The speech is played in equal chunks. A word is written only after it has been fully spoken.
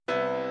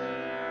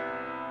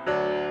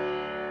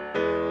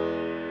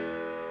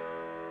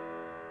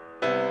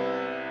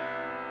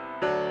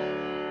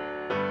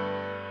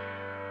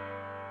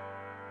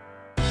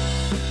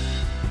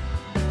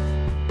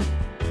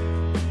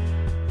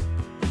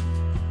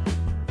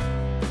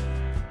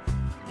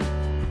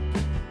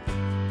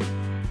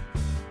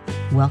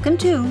Welcome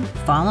to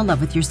Fall in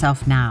Love with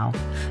Yourself Now.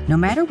 No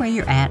matter where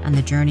you're at on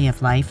the journey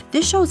of life,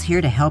 this show is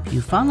here to help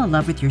you fall in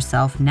love with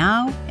yourself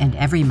now and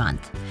every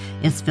month.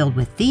 It's filled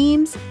with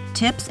themes,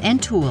 tips,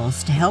 and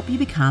tools to help you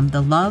become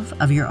the love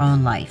of your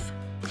own life.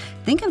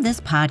 Think of this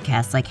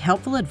podcast like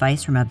helpful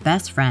advice from a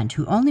best friend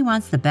who only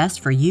wants the best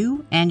for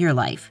you and your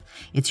life.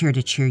 It's here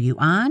to cheer you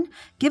on,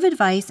 give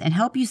advice, and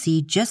help you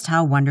see just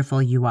how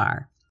wonderful you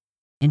are.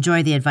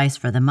 Enjoy the advice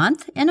for the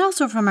month and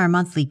also from our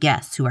monthly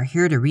guests who are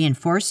here to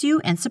reinforce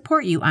you and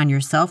support you on your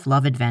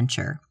self-love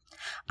adventure.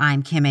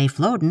 I'm Kim A.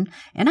 Floden,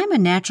 and I'm a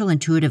natural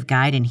intuitive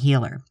guide and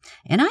healer.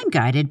 And I'm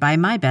guided by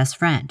my best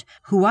friend,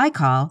 who I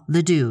call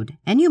the Dude,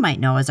 and you might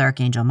know as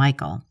Archangel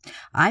Michael.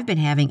 I've been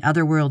having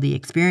otherworldly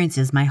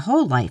experiences my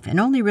whole life and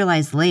only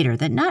realized later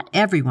that not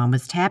everyone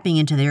was tapping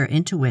into their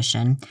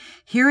intuition,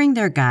 hearing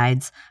their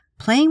guides,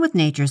 playing with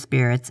nature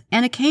spirits,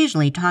 and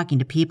occasionally talking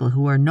to people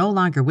who are no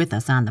longer with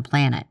us on the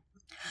planet.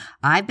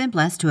 I've been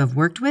blessed to have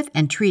worked with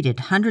and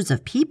treated hundreds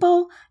of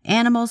people,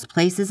 animals,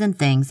 places, and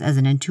things as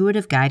an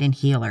intuitive guide and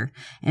healer,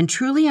 and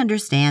truly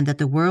understand that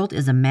the world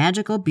is a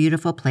magical,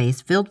 beautiful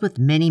place filled with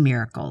many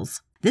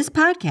miracles. This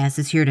podcast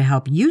is here to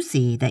help you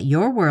see that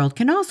your world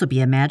can also be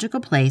a magical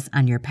place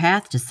on your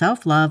path to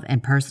self-love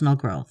and personal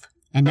growth.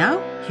 And now,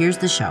 here's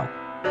the show.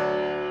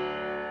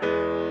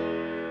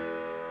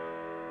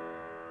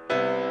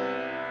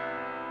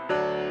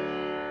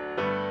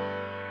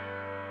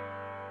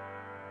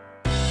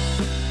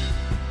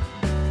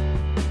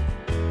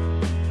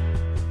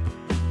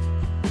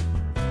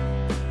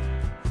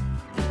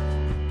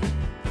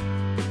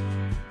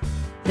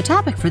 The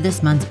topic for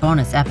this month's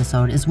bonus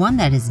episode is one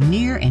that is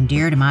near and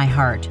dear to my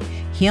heart,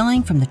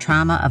 healing from the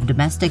trauma of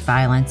domestic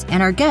violence,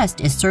 and our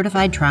guest is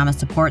Certified Trauma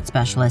Support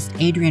Specialist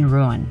Adrienne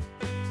Ruin.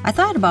 I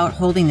thought about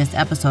holding this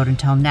episode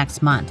until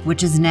next month,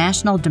 which is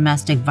National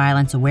Domestic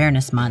Violence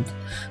Awareness Month,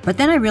 but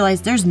then I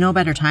realized there's no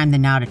better time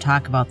than now to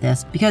talk about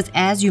this because,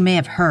 as you may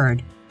have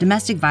heard,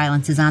 domestic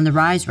violence is on the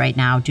rise right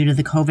now due to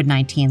the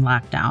COVID-19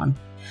 lockdown.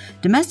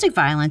 Domestic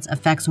violence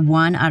affects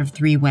 1 out of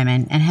 3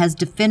 women and has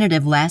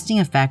definitive lasting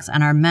effects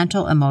on our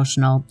mental,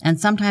 emotional, and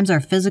sometimes our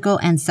physical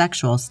and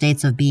sexual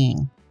states of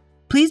being.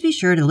 Please be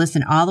sure to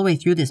listen all the way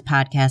through this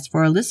podcast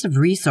for a list of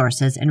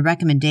resources and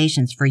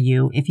recommendations for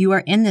you if you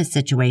are in this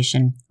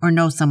situation or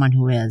know someone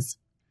who is.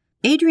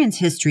 Adrienne's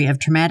history of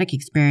traumatic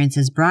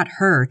experiences brought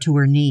her to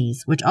her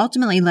knees, which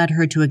ultimately led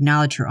her to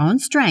acknowledge her own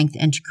strength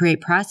and to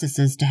create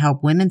processes to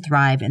help women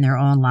thrive in their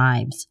own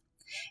lives.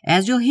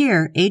 As you'll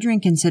hear, Adrienne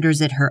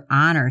considers it her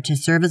honor to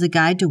serve as a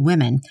guide to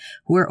women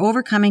who are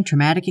overcoming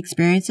traumatic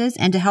experiences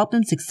and to help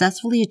them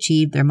successfully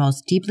achieve their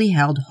most deeply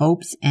held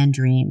hopes and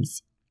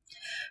dreams.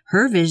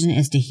 Her vision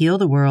is to heal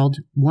the world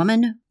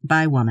woman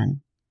by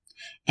woman.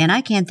 And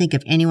I can't think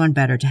of anyone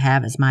better to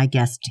have as my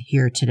guest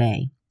here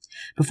today.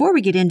 Before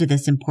we get into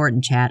this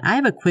important chat, I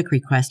have a quick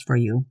request for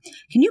you.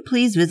 Can you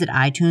please visit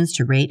iTunes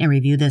to rate and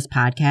review this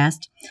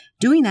podcast?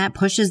 Doing that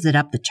pushes it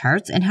up the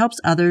charts and helps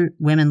other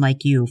women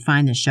like you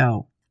find the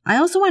show. I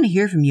also want to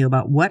hear from you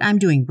about what I'm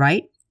doing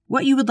right,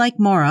 what you would like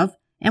more of,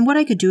 and what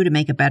I could do to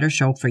make a better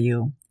show for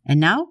you. And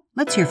now,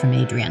 let's hear from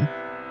Adrienne.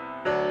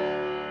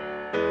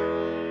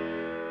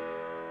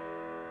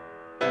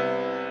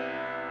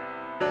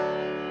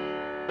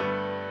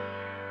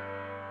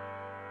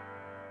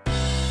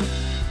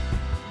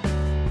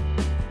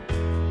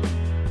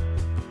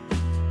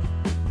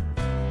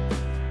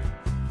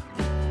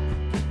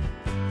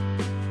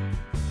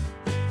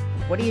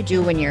 What do you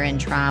do when you're in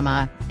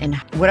trauma, and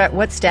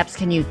what steps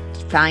can you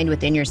find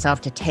within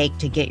yourself to take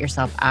to get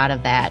yourself out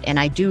of that? And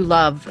I do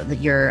love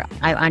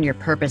on your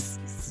purpose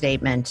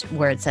statement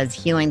where it says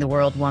healing the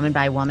world woman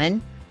by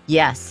woman.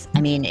 Yes. I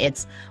mean,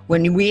 it's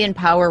when we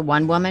empower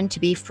one woman to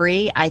be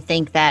free, I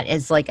think that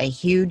is like a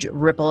huge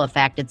ripple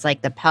effect. It's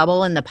like the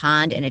pebble in the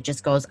pond and it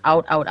just goes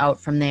out, out, out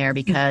from there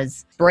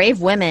because brave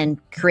women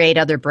create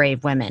other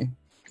brave women.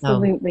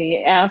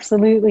 Absolutely.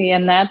 Absolutely.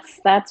 And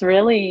that's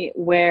really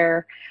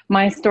where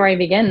my story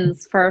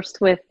begins,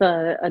 first with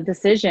a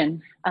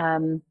decision.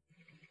 I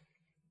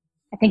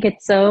think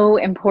it's so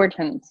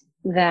important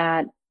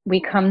that we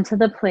come to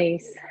the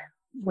place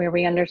where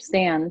we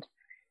understand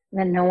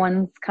that no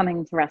one's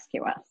coming to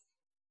rescue us.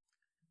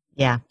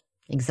 Yeah,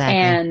 exactly.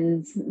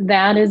 And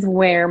that is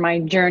where my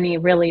journey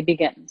really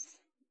begins,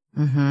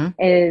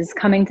 is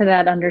coming to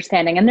that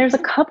understanding. And there's a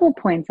couple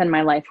points in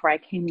my life where I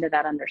came to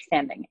that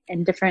understanding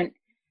in different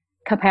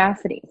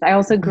capacities. I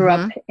also grew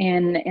up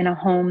in a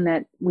home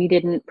that we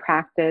didn't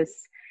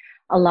practice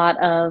a lot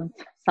of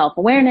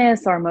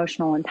self-awareness or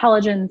emotional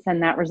intelligence,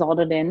 and that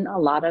resulted in a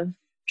lot of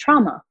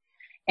trauma.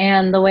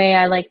 And the way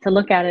I like to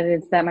look at it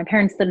is that my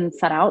parents didn't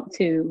set out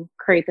to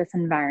create this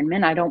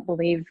environment. I don't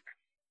believe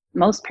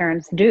most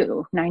parents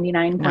do.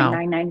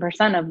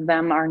 99.99% of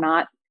them are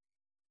not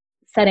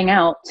setting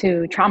out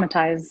to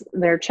traumatize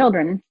their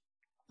children.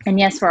 And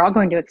yes, we're all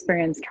going to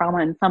experience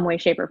trauma in some way,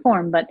 shape, or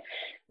form, but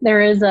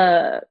there is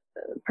a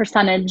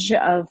percentage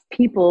of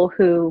people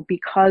who,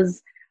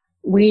 because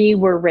we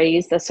were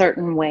raised a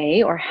certain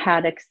way or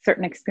had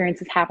certain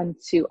experiences happen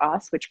to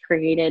us, which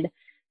created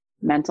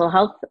mental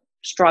health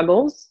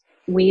struggles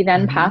we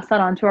then pass that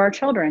on to our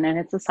children. And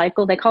it's a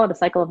cycle. They call it a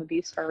cycle of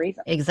abuse for a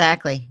reason.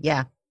 Exactly.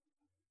 Yeah.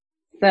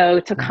 So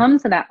to come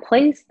to that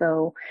place,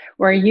 though,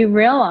 where you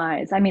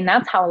realize, I mean,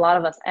 that's how a lot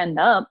of us end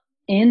up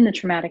in the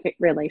traumatic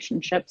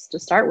relationships to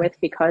start with,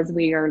 because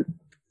we are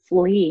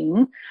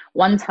fleeing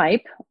one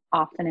type,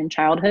 often in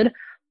childhood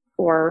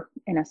or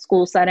in a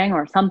school setting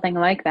or something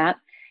like that,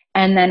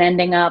 and then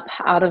ending up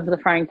out of the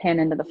frying pan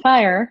into the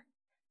fire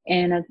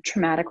in a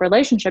traumatic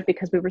relationship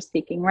because we were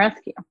seeking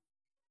rescue.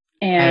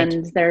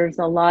 And there's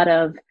a lot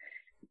of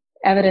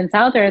evidence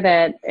out there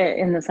that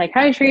in the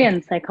psychiatry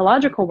and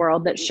psychological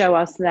world that show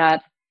us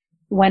that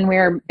when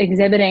we're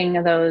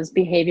exhibiting those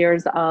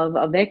behaviors of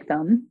a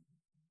victim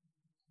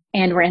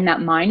and we're in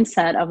that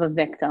mindset of a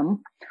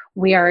victim,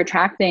 we are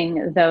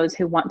attracting those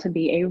who want to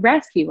be a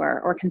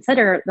rescuer or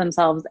consider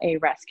themselves a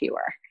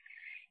rescuer.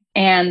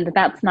 And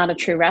that's not a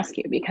true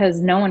rescue, because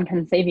no one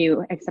can save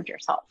you except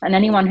yourself. And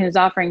anyone who's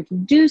offering to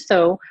do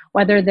so,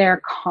 whether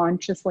they're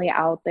consciously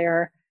out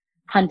there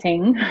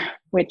hunting,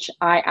 which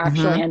I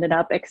actually ended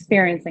up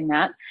experiencing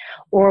that,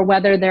 or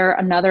whether they're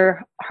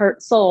another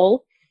hurt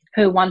soul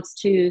who wants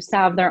to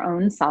salve their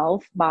own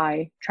self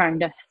by trying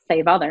to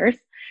save others,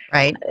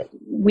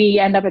 we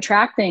end up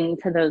attracting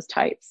to those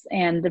types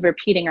and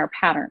repeating our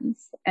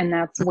patterns. And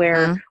that's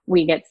where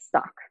we get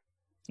stuck.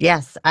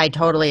 Yes, I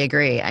totally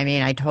agree. I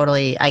mean, I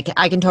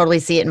can totally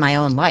see it in my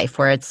own life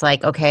where it's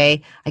like,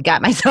 okay, I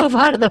got myself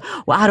out of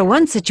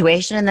one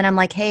situation, and then I'm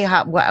like, hey,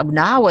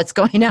 now what's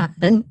going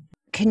on?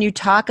 Can you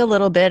talk a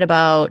little bit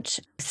about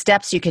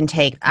steps you can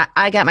take?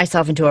 I got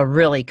myself into a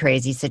really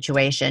crazy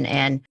situation,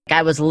 and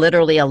I was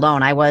literally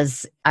alone. I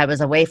was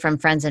away from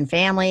friends and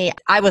family.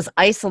 I was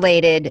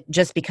isolated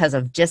just because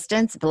of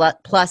distance,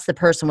 plus the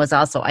person was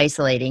also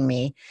isolating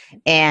me.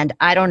 And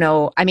I don't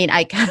know. I mean,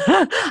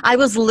 I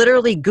was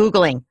literally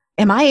Googling,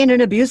 am I in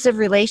an abusive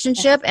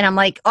relationship? And I'm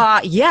like,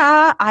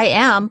 yeah, I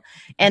am.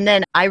 And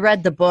then I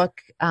read the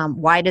book,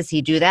 Why Does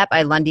He Do That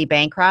by Lundy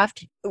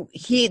Bancroft.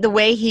 The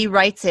way he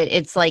writes it,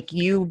 it's like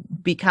you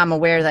become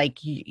aware, like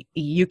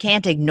you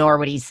can't ignore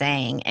what he's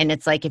saying. And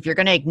it's like, if you're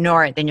going to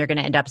ignore it, then you're going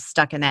to end up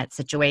stuck in that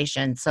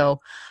situation. So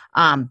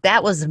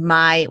that was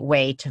my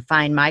way to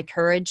find my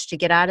courage to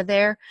get out of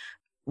there.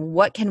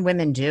 What can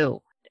women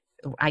do?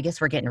 I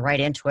guess we're getting right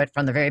into it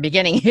from the very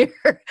beginning here.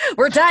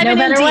 We're diving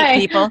in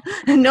deep, people.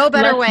 No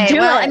better way.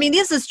 Well, I mean,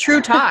 this is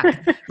true talk,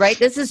 right?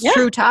 This is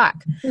true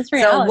talk.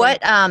 So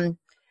what,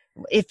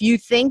 if you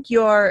think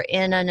you're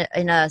in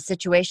a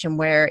situation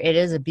where it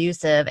is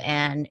abusive,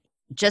 and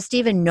just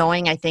even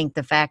knowing, I think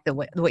the fact that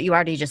what you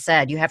already just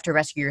said, you have to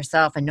rescue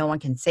yourself and no one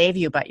can save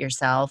you but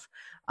yourself.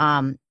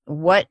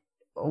 What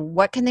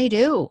can they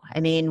do? I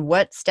mean,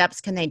 what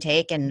steps can they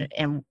take and,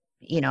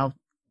 you know,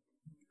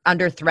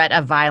 under threat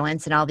of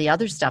violence and all the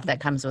other stuff that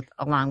comes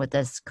along with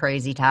this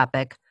crazy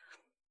topic?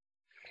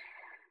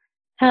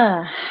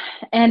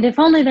 And if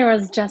only there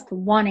was just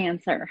one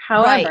answer.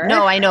 However,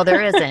 no, I know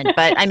there isn't,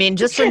 but I mean,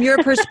 just from your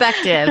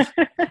perspective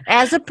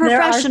as a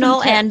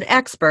professional and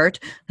expert,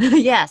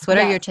 yes, what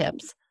are your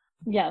tips?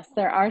 Yes,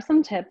 there are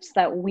some tips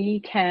that we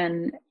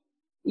can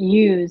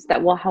use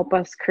that will help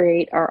us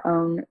create our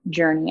own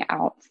journey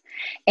out.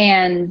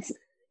 And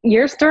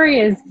your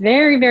story is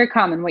very, very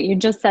common. What you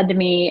just said to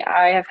me,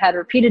 I have had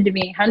repeated to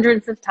me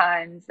hundreds of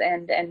times,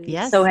 and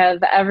so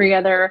have every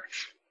other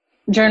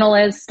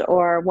journalist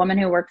or woman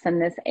who works in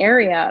this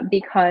area,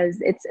 because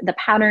the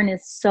pattern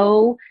is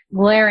so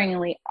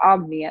glaringly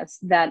obvious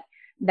that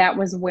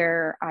was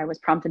where I was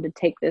prompted to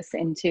take this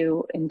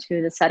into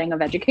the setting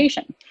of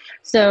education.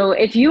 So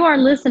if you are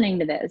listening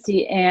to this,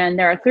 and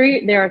there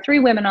are three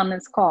women on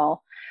this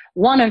call,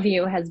 one of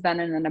you has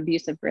been in an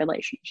abusive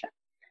relationship.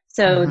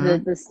 So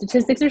the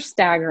statistics are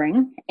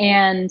staggering.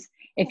 And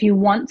if you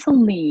want to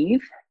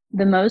leave,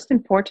 the most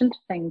important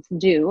thing to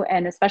do,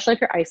 and especially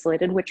if you're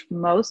isolated, which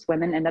most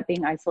women end up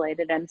being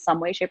isolated in some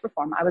way, shape, or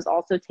form. I was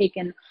also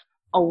taken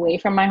away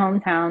from my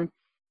hometown.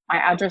 My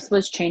address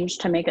was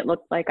changed to make it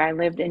look like I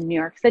lived in New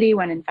York City,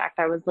 when in fact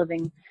I was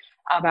living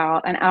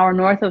about an hour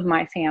north of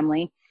my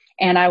family.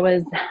 And I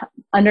was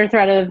under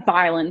threat of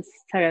violence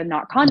to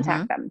not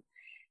contact them.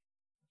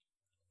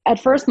 At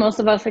first, most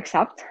of us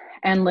accept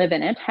and live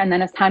in it. And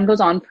then as time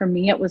goes on, for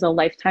me, it was a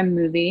Lifetime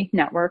movie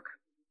network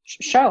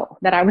show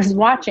that I was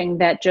watching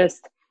that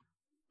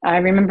I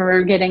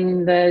remember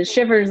getting the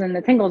shivers and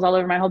the tingles all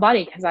over my whole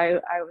body, because I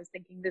was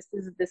thinking, this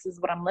is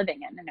what I'm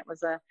living in. And it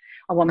was a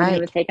woman who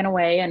was taken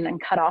away and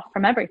cut off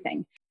from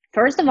everything.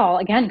 First of all,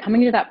 again,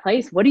 coming to that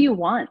place, what do you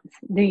want?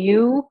 Do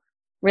you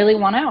really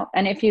want out?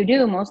 And if you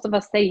do, most of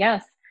us say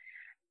yes.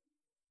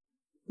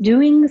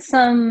 Doing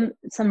some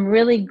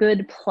really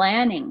good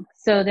planning.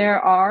 So there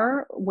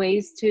are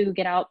ways to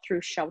get out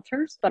through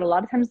shelters, but a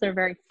lot of times they're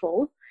very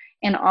full.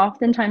 And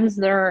oftentimes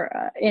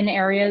they're in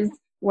areas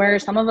where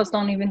some of us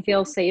don't even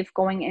feel safe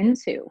going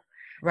into.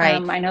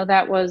 Right. I know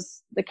that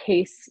was the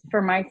case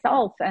for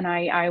myself. And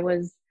I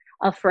was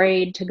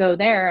afraid to go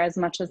there as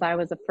much as I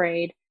was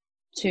afraid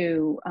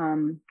to,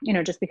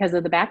 just because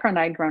of the background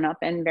I'd grown up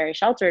in, very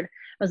sheltered,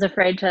 I was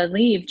afraid to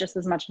leave just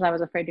as much as I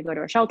was afraid to go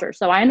to a shelter.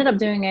 So I ended up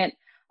doing it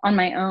on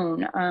my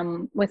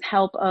own, with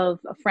help of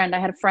a friend. I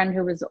had a friend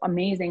who was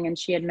amazing, and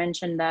she had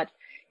mentioned that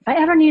if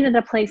I ever needed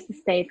a place to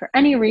stay for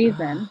any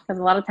reason, because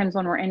a lot of times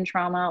when we're in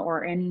trauma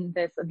or in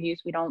this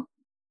abuse, we don't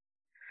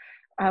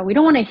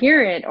want to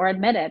hear it or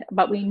admit it,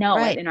 but we know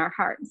Right. it in our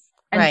hearts.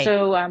 And Right.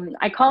 so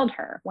I called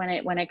her when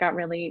it got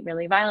really,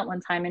 really violent one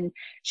time, and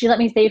she let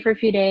me stay for a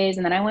few days,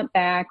 and then I went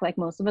back like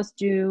most of us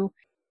do.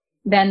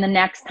 Then the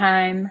next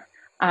time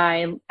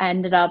I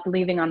ended up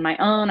leaving on my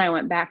own. I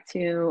went back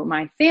to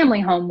my family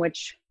home,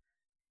 which,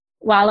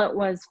 while it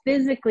was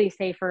physically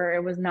safer,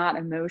 it was not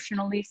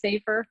emotionally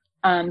safer.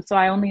 So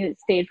I only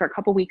stayed for a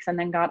couple weeks and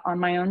then got on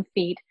my own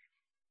feet.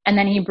 And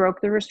then he broke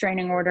the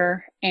restraining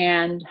order,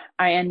 and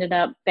I ended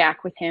up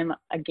back with him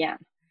again.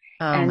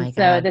 Oh And my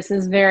so God. this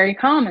is very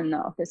common,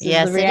 though. This is the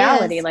Yes, it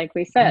reality, is. like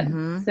we said.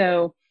 Mm-hmm.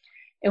 So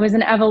it was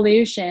an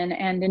evolution.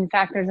 And in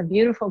fact, there's a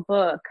beautiful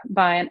book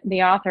by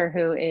the author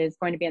who is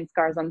going to be in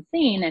Scars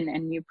Unseen.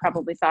 And you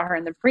probably saw her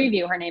in the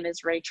preview. Her name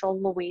is Rachel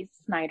Louise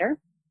Snyder.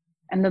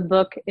 And the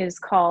book is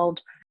called,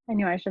 I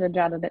knew I should have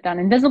jotted it down,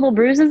 Invisible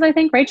Bruises, I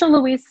think. Rachel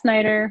Louise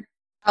Snyder.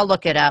 I'll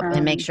look it up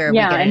and make sure we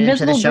Yeah, get it into the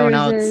Invisible show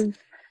Bruises. notes.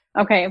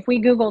 Okay, if we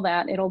Google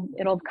that,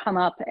 it'll come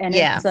up, and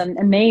Yeah. it's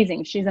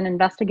amazing. She's an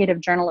investigative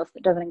journalist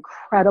that does an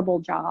incredible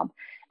job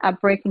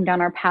at breaking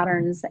down our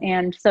patterns.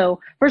 And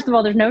so, first of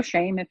all, there's no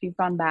shame if you've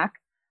gone back.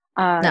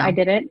 No. I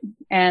did it,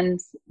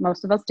 and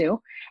most of us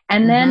do.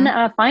 And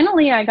then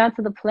finally, I got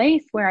to the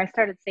place where I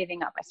started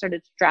saving up. I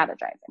started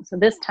strategizing. So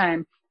this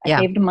time, I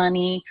saved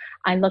money.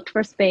 I looked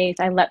for space.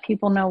 I let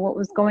people know what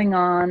was going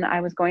on. I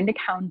was going to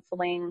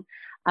counseling.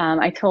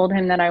 I told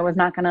him that I was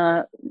not going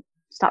to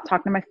stop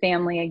talking to my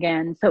family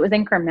again. So it was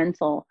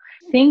incremental.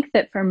 I think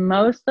that for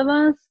most of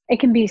us, it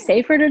can be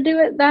safer to do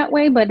it that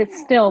way, but it's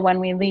still, when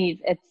we leave,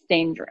 it's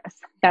dangerous.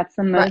 That's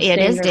the most dangerous.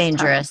 It is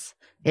dangerous. Time.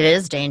 It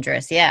is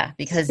dangerous. Yeah.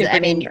 Because super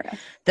dangerous.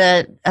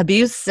 The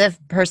abusive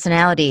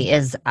personality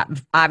is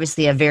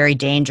obviously a very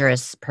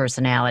dangerous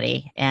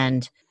personality.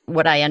 And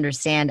what I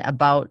understand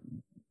about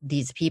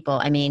these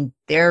people,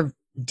 they're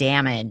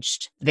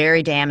damaged,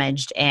 very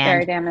damaged, and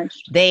very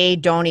damaged. They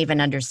don't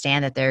even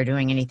understand that they're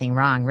doing anything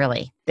wrong,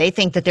 really. They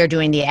think that they're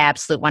doing the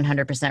absolute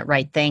 100%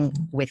 right thing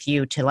with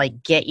you to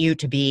get you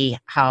to be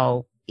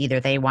how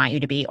either they want you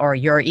to be or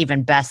your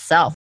even best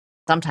self.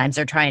 Sometimes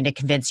they're trying to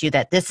convince you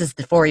that this is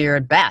for your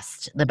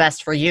best, the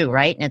best for you,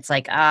 right? And it's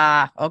like,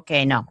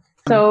 okay, no.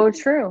 So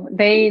true.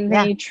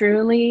 They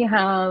truly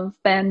have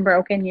been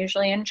broken,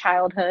 usually in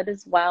childhood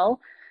as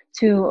well,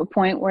 to a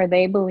point where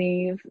they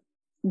believe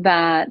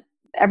that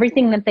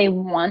everything that they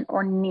want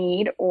or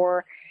need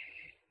or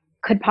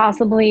could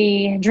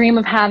possibly dream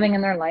of having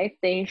in their life,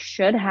 they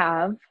should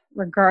have,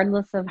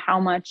 regardless of how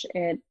much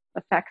it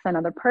affects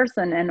another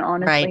person. And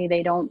honestly,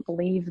 they don't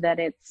believe that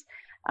it's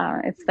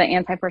the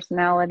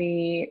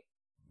anti-personality,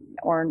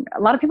 or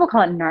a lot of people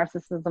call it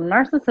narcissism.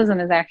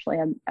 Narcissism is actually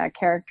a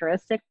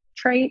characteristic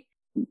trait.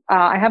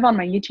 I have on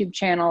my YouTube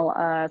channel,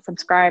 I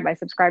subscribe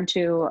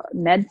to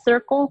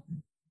MedCircle.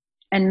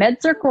 And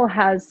MedCircle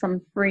has some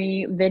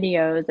free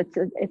videos.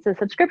 It's a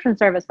subscription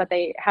service, but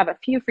they have a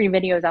few free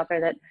videos out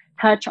there that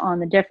touch on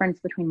the difference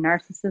between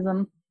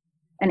narcissism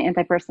and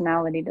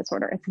anti-personality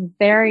disorder. It's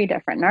very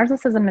different.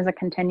 Narcissism is a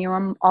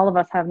continuum. All of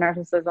us have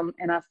narcissism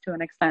in us to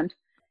an extent.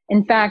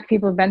 In fact,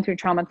 people who've been through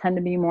trauma tend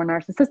to be more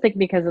narcissistic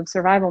because of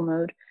survival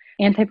mode.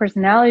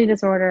 Anti-personality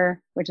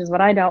disorder, which is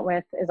what I dealt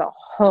with, is a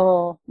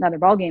whole nother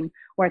ballgame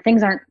where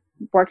things aren't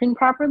working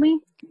properly.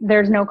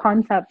 There's no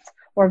concept,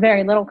 or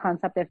very little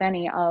concept, if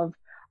any, of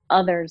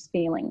others'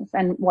 feelings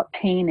and what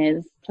pain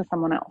is to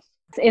someone else.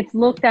 It's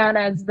looked at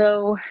as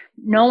though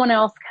no one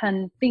else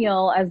can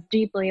feel as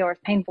deeply or as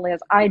painfully as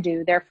I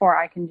do, therefore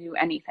I can do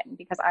anything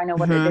because I know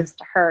what it is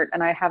to hurt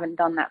and I haven't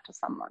done that to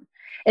someone.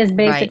 Is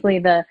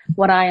basically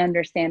what I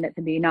understand it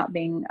to be, not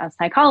being a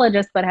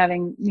psychologist, but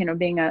having,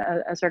 being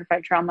a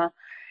certified trauma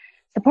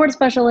support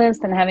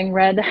specialist and having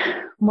read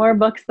more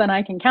books than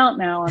I can count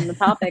now on the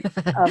topic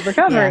of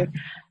recovery.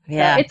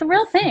 Yeah. So it's a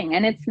real thing,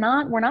 and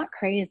we're not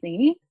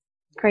crazy.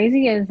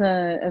 Crazy is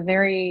a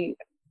very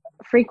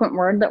frequent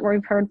word that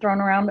we've heard thrown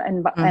around,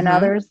 and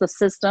others, the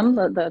system,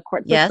 the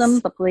court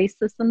systems, the police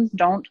systems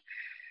don't.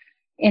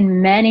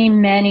 In many,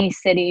 many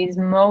cities,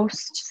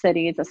 most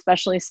cities,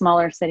 especially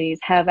smaller cities,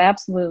 have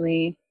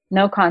absolutely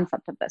no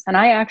concept of this. And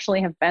I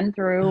actually have been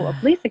through a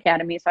police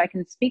academy, so I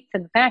can speak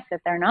to the fact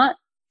that they're not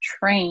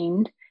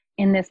trained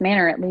in this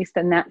manner, at least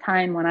in that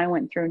time when I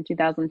went through in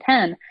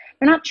 2010.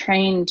 They're not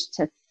trained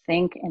to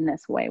think in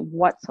this way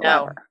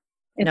whatsoever.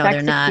 It's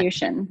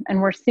execution.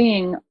 And we're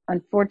seeing,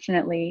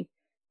 unfortunately,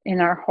 in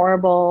our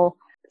horrible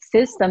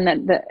system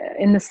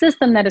in the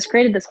system that has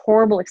created this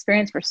horrible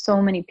experience for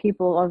so many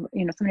people, of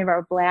so many of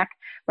our Black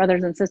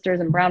brothers and sisters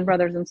and brown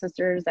brothers and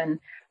sisters and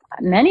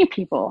many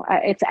people,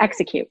 it's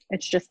execute.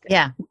 It's just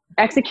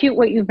execute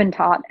what you've been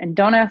taught and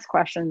don't ask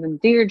questions and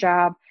do your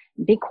job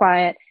and be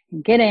quiet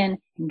and get in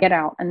and get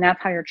out. And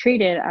that's how you're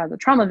treated as a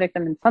trauma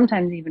victim, and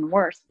sometimes even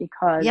worse,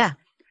 because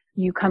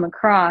you come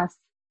across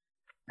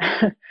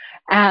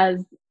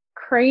as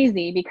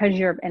crazy because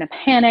you're in a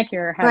panic,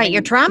 you're having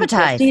you're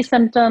traumatized PTSD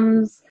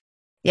symptoms.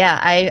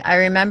 Yeah, I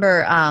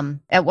remember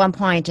at one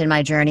point in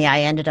my journey,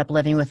 I ended up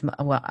living with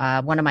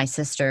one of my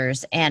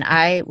sisters, and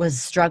I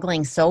was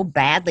struggling so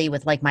badly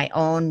with like my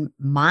own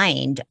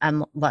mind.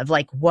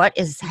 Like, what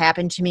has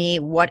happened to me?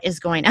 What is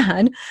going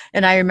on?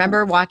 And I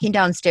remember walking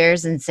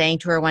downstairs and saying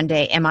to her one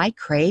day, "Am I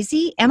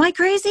crazy? Am I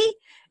crazy?"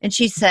 And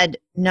she said,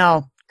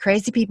 "No,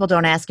 crazy people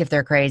don't ask if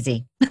they're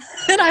crazy."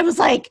 And I was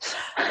like,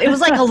 it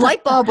was like a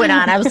light bulb went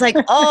on. I was like,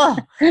 oh,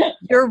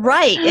 you're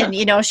right.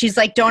 And, she's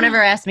like, don't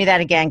ever ask me that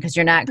again because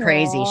you're not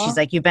crazy. Aww. She's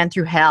like, you've been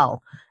through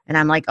hell. And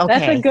I'm like, That's a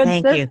okay, good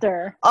thank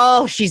sister. you.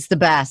 Oh, she's the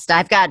best.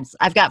 I've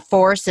got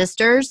 4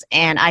 sisters,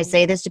 and I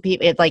say this to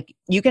people. It's like,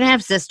 you can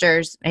have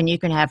sisters and you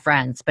can have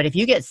friends, but if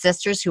you get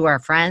sisters who are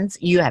friends,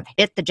 you have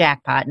hit the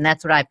jackpot, and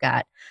that's what I've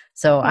got.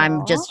 So Aww.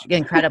 I'm just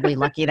incredibly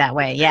lucky that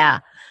way. Yeah.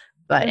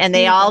 And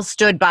they all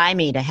stood by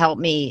me to help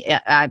me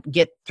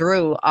get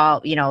through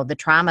all, the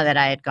trauma that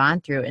I had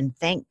gone through. And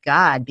thank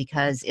God,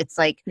 because it's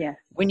like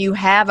when you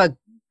have a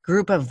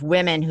group of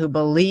women who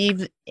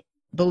believes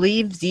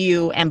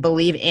you and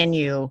believe in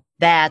you,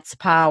 that's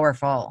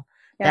powerful.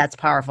 That's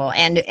powerful.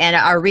 And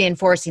are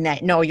reinforcing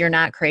that, no, you're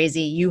not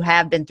crazy. You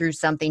have been through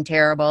something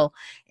terrible,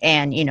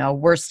 and,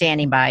 we're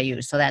standing by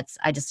you. So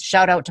I just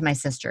shout out to my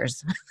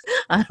sisters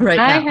right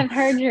now. I have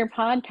heard your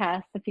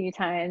podcast a few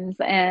times,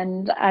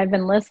 and I've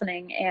been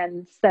listening.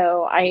 And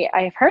so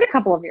I've heard a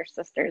couple of your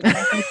sisters, and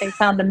I think they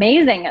sound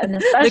amazing. And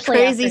especially the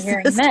crazy after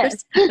hearing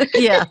sisters. This.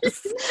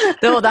 Yes.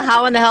 The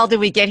how in the hell did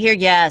we get here?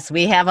 Yes,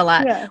 we have a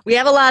lot. Yeah. We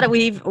have a lot of,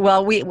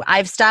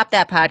 I've stopped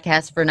that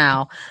podcast for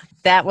now.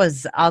 That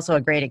was also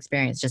a great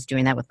experience, just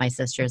doing that with my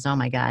sisters. Oh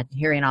my God,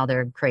 hearing all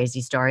their crazy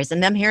stories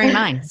and them hearing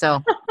mine.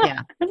 So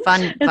yeah,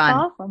 fun.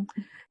 Awesome.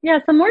 Yeah,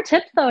 some more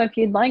tips though, if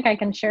you'd like, I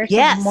can share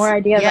some more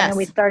ideas. I know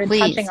we started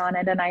touching on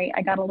it, and I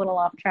got a little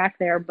off track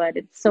there, but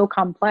it's so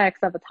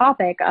complex of a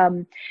topic.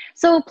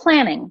 So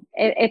planning,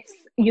 it's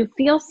you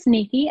feel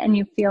sneaky and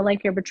you feel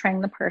like you're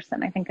betraying the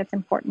person. I think it's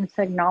important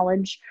to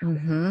acknowledge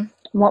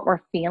what we're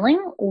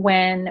feeling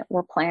when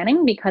we're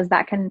planning, because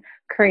that can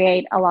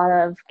create a lot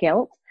of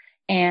guilt.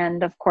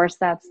 And of course,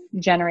 that's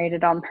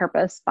generated on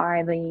purpose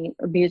by the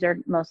abuser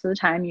most of the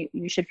time.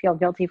 You should feel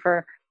guilty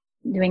for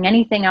doing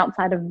anything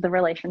outside of the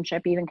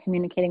relationship, even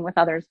communicating with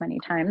others many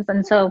times.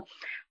 And so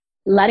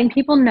letting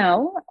people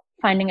know,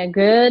 finding a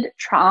good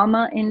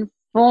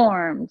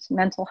trauma-informed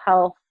mental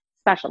health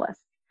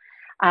specialist.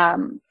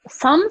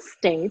 Some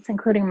states,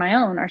 including my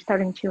own, are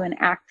starting to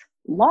enact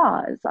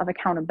laws of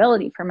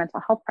accountability for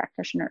mental health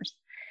practitioners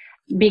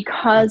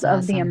because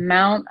of the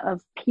amount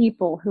of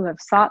people who have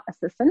sought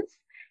assistance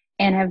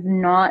and have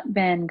not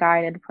been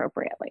guided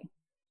appropriately.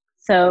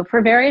 So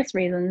for various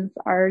reasons,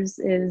 ours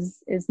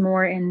is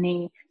more in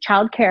the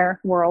childcare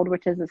world,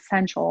 which is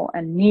essential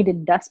and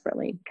needed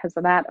desperately. Because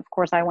of that, of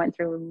course, I went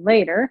through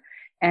later,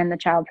 and the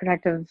child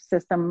protective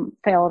system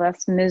failed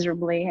us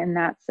miserably in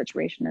that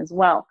situation as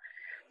well.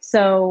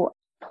 So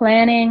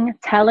planning,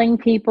 telling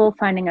people,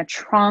 finding a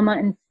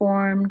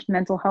trauma-informed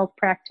mental health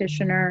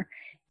practitioner,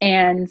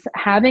 and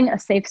having a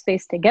safe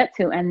space to get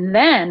to. And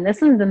then,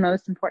 this is the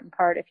most important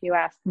part if you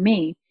ask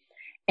me,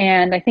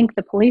 and I think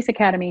the Police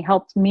Academy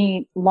helped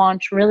me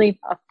launch really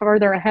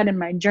further ahead in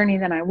my journey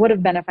than I would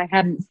have been if I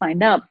hadn't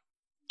signed up.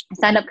 I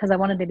signed up because I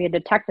wanted to be a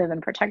detective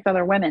and protect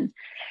other women.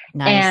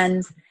 Nice.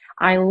 And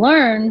I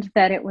learned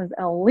that it was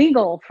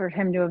illegal for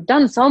him to have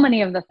done so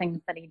many of the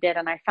things that he did.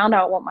 And I found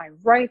out what my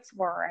rights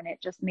were, and it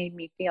just made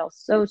me feel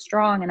so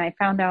strong. And I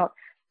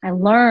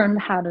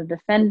learned how to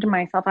defend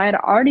myself. I had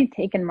already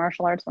taken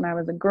martial arts when I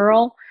was a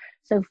girl.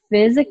 So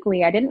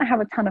physically, I didn't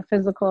have a ton of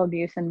physical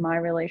abuse in my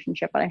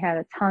relationship, but I had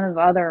a ton of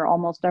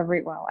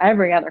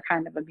every other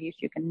kind of abuse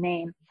you can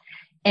name.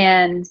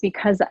 And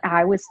because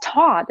I was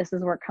taught, this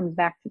is where it comes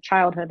back to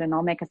childhood, and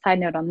I'll make a side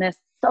note on this,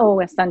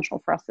 so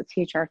essential for us to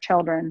teach our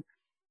children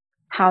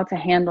how to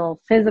handle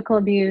physical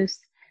abuse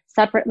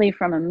separately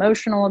from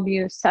emotional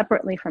abuse,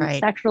 separately from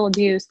sexual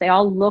abuse. They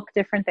all look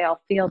different. They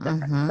all feel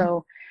different.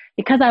 So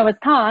because I was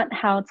taught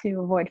how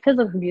to avoid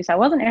physical abuse, I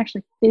wasn't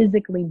actually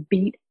physically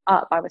beat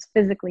up. I was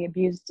physically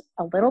abused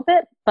a little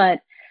bit,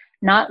 but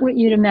not what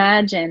you'd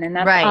imagine. And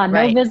that's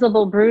no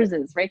visible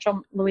bruises.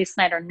 Rachel Louise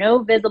Snyder, no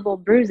visible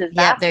bruises.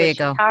 That's what she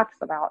talks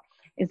about,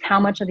 is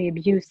how much of the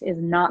abuse is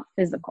not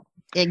physical.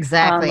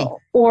 Exactly.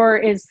 Or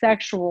is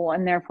sexual,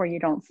 and therefore you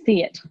don't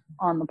see it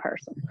on the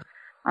person.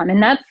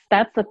 And that's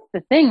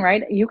the thing,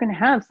 right? You can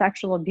have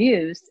sexual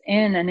abuse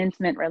in an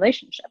intimate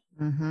relationship.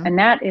 And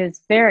that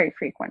is very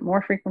frequent,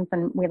 more frequent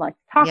than we like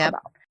to talk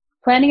about.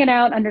 Planning it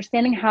out,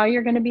 understanding how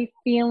you're going to be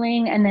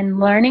feeling, and then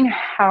learning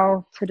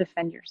how to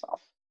defend yourself.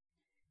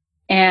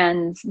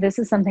 And this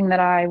is something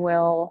that I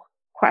will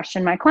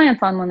question my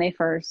clients on when they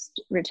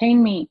first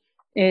retain me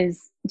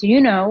is, do you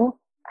know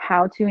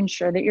how to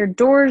ensure that your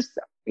doors,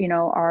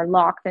 are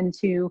locked, and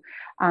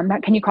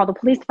can you call the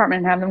police department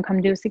and have them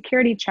come do a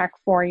security check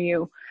for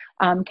you?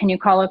 Can you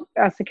call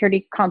a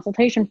security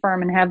consultation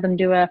firm and have them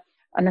do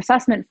an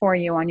assessment for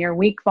you on your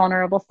weak,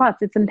 vulnerable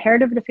spots? It's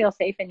imperative to feel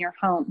safe in your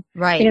home.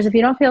 Right. Because if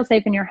you don't feel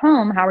safe in your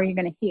home, how are you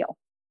going to heal?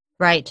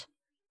 Right.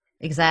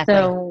 Exactly.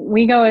 So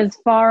we go as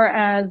far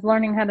as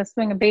learning how to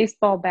swing a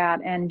baseball bat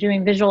and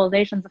doing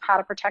visualizations of how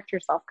to protect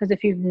yourself. Because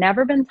if you've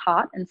never been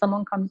taught and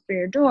someone comes through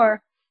your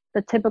door,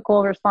 the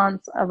typical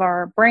response of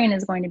our brain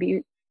is going to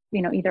be,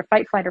 either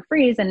fight, flight, or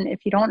freeze. And if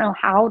you don't know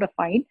how to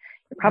fight,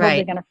 you're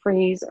probably going to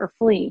freeze or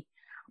flee.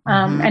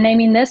 And I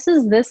mean, this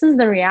is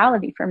the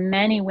reality for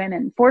many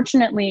women.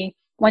 Fortunately,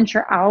 once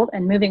you're out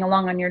and moving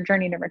along on your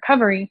journey to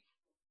recovery,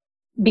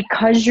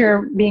 because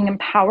you're being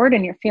empowered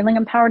and you're feeling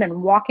empowered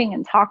and walking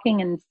and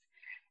talking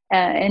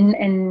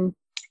and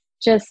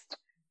just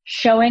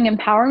showing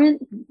empowerment,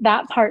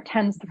 that part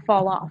tends to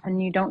fall off.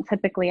 And you don't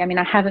typically,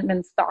 I haven't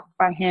been stalked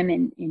by him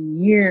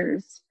in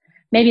years,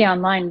 maybe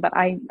online, but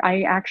I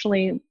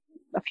actually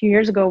a few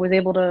years ago was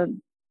able to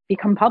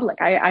become public.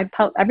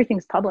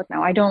 Everything's public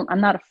now.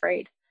 I'm not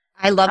afraid.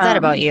 I love that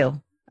about you.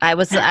 I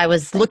was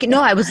looking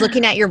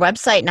at your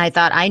website and I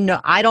thought,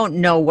 I don't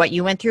know what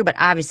you went through, but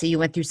obviously you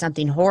went through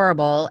something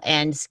horrible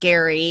and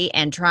scary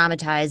and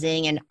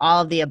traumatizing and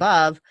all of the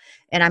above.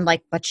 And I'm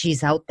like, but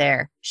she's out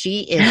there.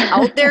 She is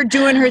out there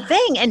doing her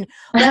thing. And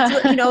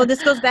that's what,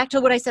 this goes back to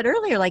what I said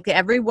earlier, like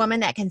every woman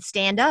that can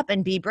stand up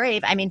and be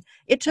brave. I mean,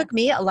 it took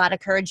me a lot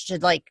of courage to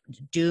like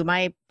do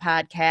my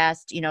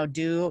podcast,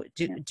 do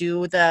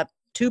the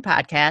 2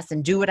 podcasts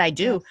and do what I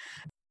do.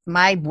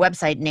 My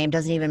website name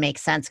doesn't even make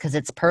sense because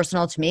it's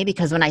personal to me,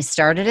 because when I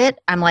started it,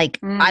 I'm like,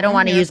 I don't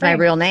want to use my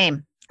real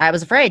name. I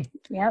was afraid.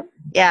 Yep.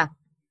 Yeah.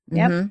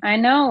 Yep. I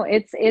know.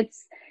 It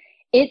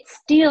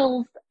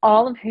steals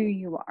all of who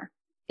you are.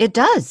 It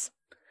does.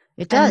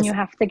 It does. And you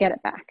have to get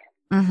it back.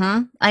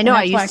 I know.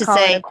 I used to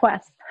say, a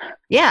quest.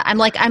 Yeah, I'm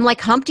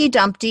like Humpty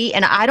Dumpty,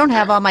 and I don't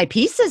have all my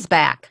pieces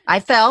back.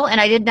 I fell,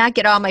 and I did not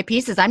get all my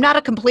pieces. I'm not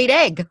a complete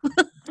egg.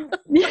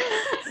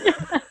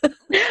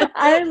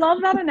 I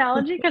love that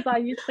analogy because I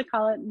used to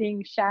call it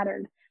being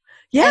shattered.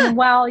 Yeah. And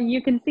while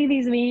you can see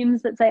these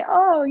memes that say,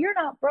 "Oh, you're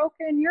not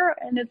broken,"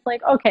 and it's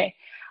like, okay,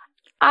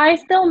 I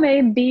still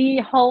may be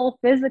whole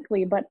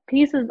physically, but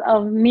pieces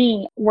of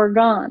me were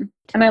gone,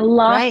 and I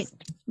lost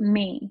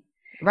me.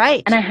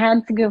 Right. And I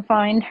had to go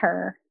find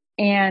her.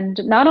 And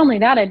not only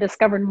that, I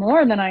discovered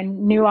more than I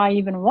knew I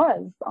even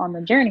was on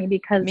the journey,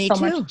 because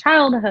much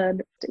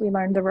childhood we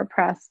learned to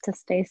repress, to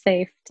stay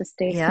safe, to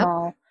stay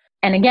small.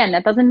 And again,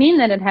 that doesn't mean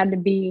that it had to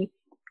be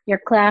your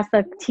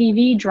classic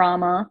TV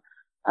drama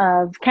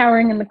of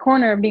cowering in the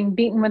corner, being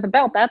beaten with a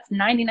belt. That's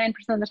 99%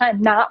 of the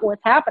time not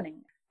what's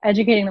happening.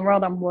 Educating the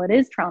world on what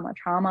is trauma.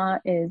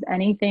 Trauma is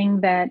anything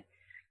that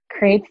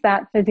creates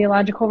that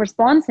physiological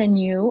response in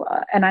you.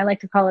 And I like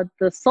to call it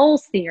the soul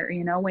sear.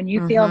 When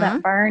you feel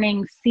that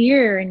burning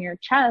sear in your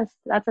chest,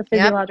 that's a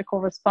physiological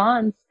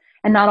response.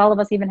 And not all of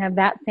us even have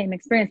that same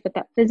experience, but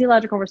that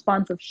physiological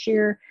response of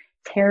sheer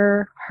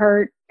terror,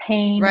 hurt,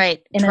 pain,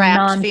 in trapped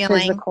a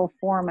non-physical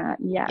format.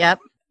 Yeah. Yep.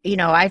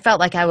 I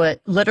felt like I was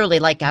literally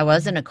like I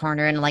was in a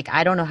corner, and like,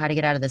 I don't know how to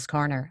get out of this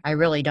corner. I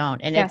really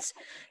don't. And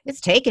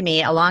it's taken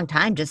me a long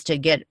time just to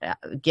get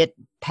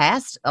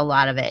past a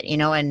lot of it,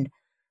 and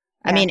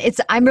I mean,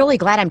 I'm really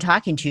glad I'm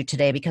talking to you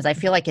today, because I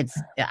feel like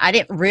I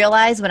didn't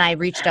realize when I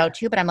reached out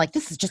to you, but I'm like,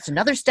 this is just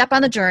another step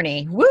on the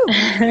journey. Woo.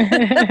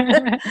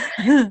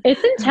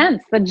 It's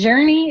intense. The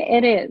journey,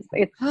 it is.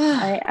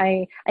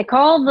 I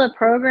call the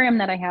program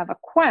that I have a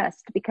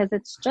quest, because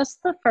it's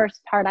just the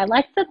first part. I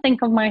like to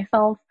think of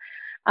myself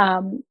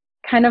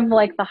kind of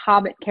like the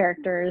Hobbit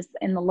characters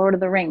in the Lord of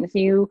the Rings.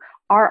 You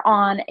are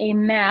on a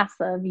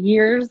massive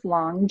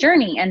years-long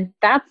journey, and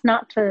that's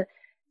not to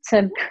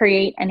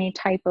create any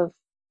type of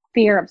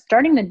fear of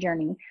starting the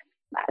journey.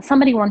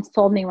 Somebody once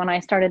told me when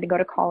I started to go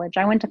to college,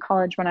 I went to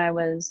college when I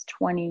was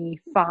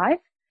 25,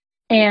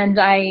 and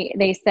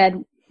they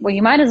said, well,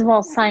 you might as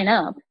well sign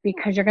up,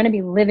 because you're going to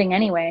be living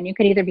anyway, and you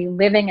could either be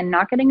living and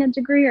not getting a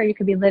degree, or you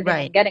could be living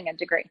and getting a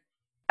degree.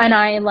 And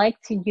I like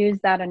to use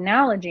that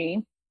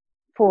analogy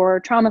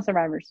for trauma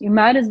survivors. You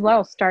might as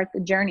well start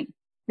the journey,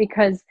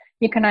 because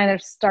you can either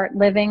start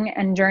living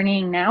and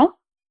journeying now,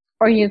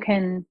 or you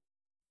can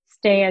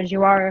stay as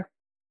you are,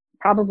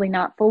 probably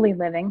not fully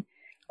living,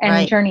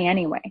 and journey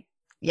anyway.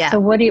 Yeah.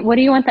 So what do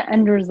you want the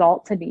end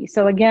result to be?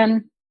 So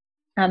again,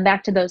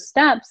 back to those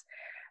steps,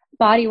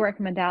 body work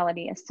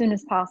modality as soon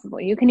as possible.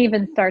 You can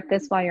even start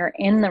this while you're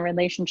in the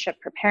relationship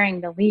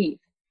preparing to leave.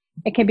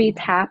 It could be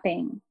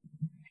tapping.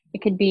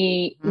 It could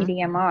be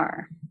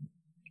EDMR.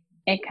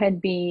 It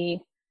could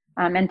be,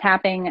 and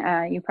tapping,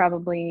 you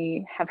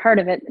probably have heard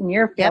of it in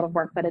your field of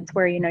work, but it's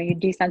where, you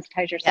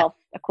desensitize yourself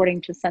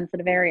according to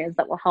sensitive areas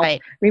that will help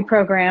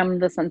reprogram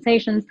the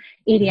sensations.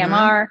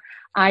 EDMR,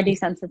 eye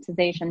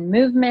desensitization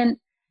movement.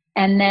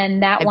 And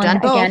then that one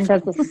again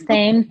does the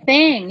same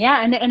thing.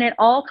 Yeah. And it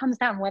all comes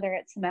down, whether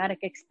it's somatic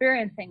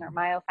experiencing or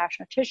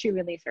myofascial tissue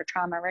release or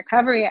trauma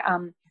recovery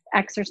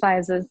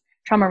exercises,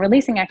 trauma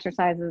releasing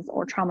exercises,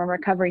 or trauma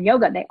recovery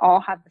yoga. They all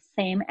have the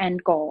same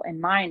end goal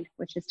in mind,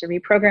 which is to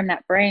reprogram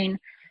that brain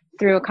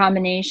through a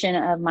combination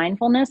of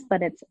mindfulness,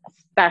 but it's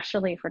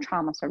especially for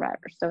trauma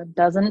survivors. So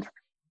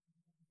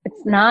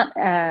it's not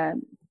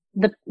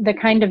the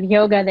kind of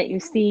yoga that you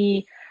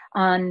see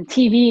on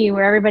TV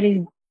where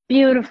everybody's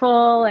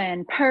beautiful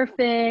and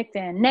perfect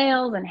and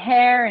nails and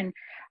hair and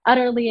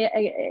utterly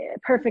a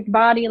perfect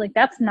body. Like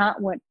that's not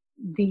what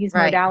these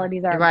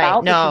modalities are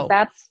about, because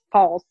that's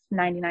false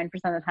 99%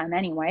 of the time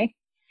anyway.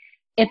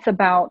 It's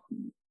about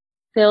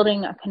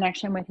building a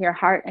connection with your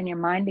heart and your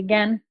mind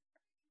again,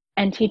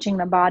 and teaching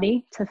the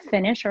body to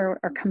finish or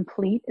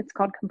complete, it's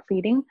called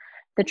completing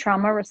the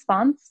trauma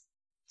response,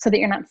 so that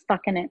you're not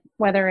stuck in it,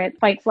 whether it's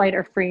fight, flight,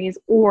 or freeze.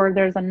 Or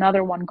there's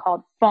another one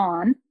called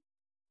fawn,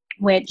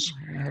 which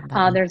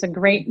there's a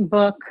great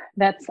book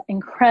that's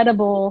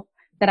incredible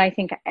that I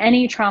think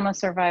any trauma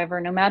survivor,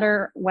 no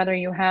matter whether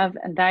you have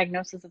a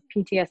diagnosis of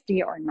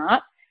PTSD or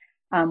not,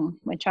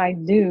 which I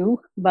do,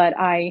 but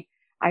I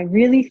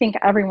really think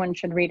everyone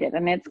should read it.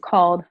 And it's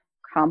called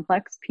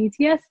Complex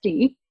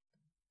PTSD.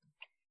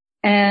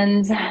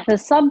 And the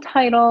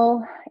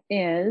subtitle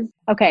is,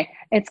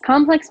 it's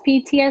Complex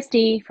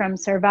PTSD From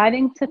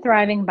Surviving to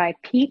Thriving by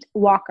Pete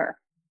Walker.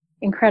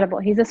 Incredible.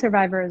 He's a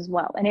survivor as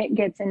well. And it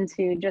gets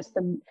into just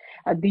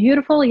a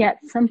beautiful yet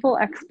simple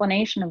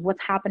explanation of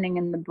what's happening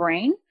in the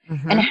brain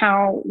and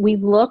how we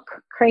look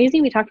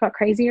crazy. We talked about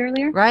crazy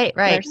earlier. Right.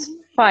 There's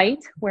fight,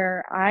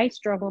 where I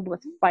struggled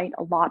with fight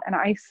a lot. And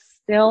I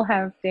still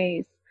have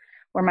days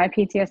where my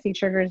PTSD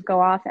triggers go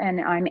off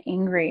and I'm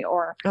angry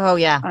or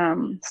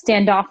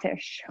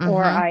standoffish,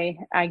 or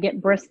I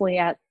get bristly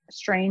at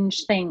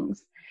strange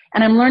things.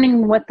 And I'm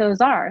learning what those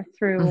are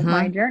through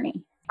my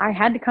journey. I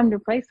had to come to a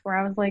place where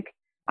I was like,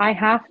 I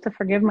have to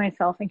forgive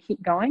myself and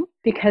keep going,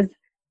 because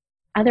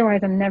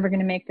otherwise I'm never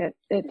going to make it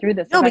through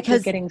this. No,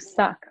 because getting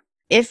stuck.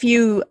 If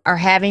you are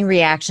having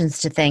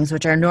reactions to things,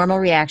 which are normal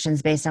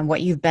reactions based on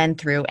what you've been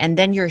through, and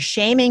then you're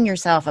shaming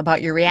yourself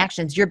about your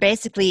reactions, you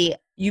basically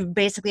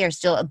are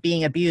still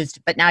being abused,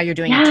 but now you're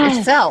doing it to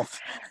yourself.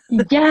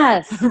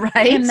 Yes.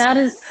 Right. And that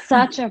is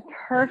such a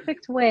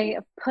perfect way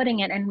of putting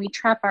it. And we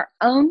trap our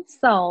own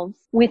selves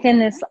within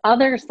this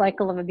other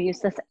cycle of abuse,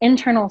 this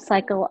internal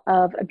cycle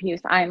of abuse.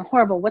 I am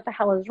horrible. What the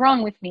hell is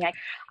wrong with me?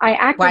 I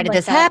acted Why did like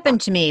this that. happen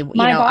to me?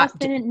 My boss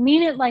didn't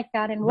mean it like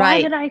that. And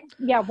why did I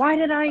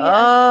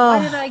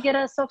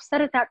get so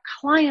upset at that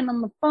client on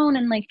the phone?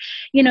 And like,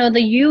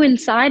 the you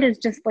inside is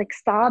just like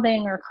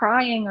sobbing or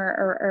crying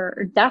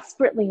or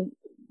desperately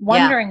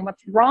wondering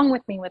what's wrong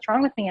with me.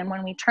 And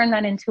when we turn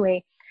that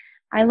into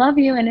I love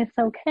you and it's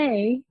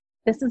okay,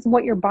 this is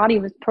what your body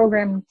was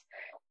programmed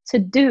to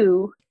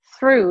do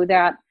through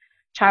that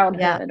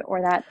childhood or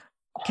that.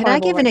 Can I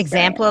give an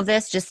example of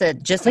this? Just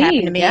happened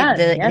to me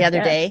the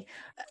other day.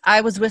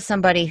 I was with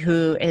somebody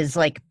who is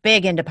like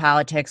big into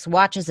politics,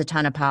 watches a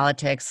ton of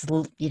politics,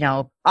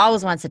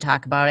 always wants to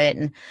talk about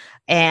it.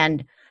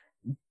 And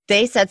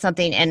they said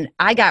something and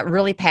I got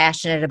really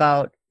passionate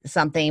about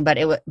something,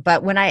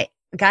 but when I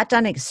got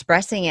done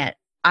expressing it,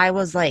 I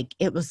was like,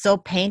 it was so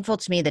painful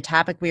to me, the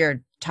topic we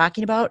were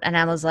talking about. And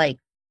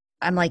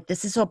I'm like,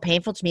 this is so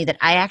painful to me that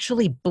I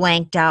actually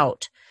blanked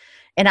out.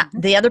 And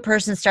the other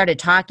person started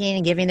talking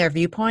and giving their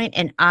viewpoint,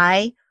 and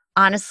I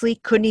honestly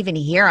couldn't even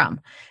hear them.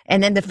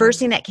 And then the first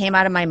thing that came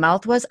out of my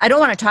mouth was, I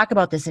don't want to talk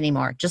about this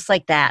anymore. Just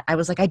like that. I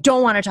was like, I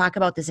don't want to talk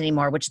about this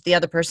anymore, which the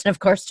other person, of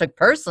course, took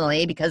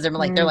personally, because they're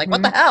like,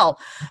 what the hell?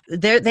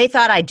 They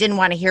thought I didn't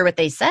want to hear what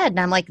they said. And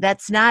I'm like,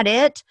 that's not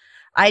it.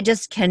 I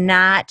just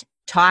cannot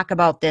talk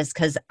about this,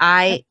 because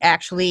I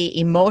actually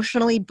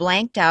emotionally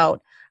blanked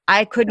out.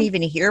 I couldn't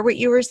even hear what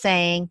you were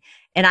saying.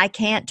 And I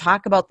can't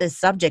talk about this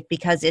subject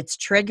because it's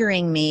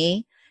triggering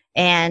me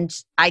and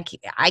I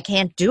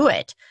can't do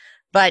it.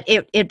 But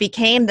it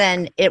became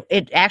then,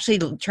 it actually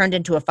turned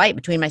into a fight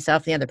between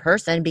myself and the other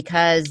person,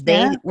 because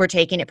they were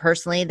taking it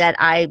personally that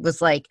I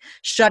was like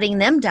shutting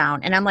them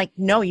down. And I'm like,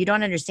 no, you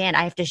don't understand.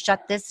 I have to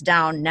shut this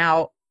down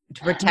now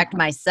to protect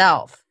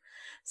myself.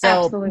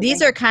 So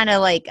these are kind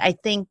of like, I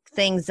think,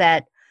 things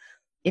that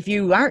if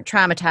you aren't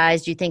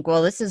traumatized, you think,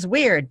 well, this is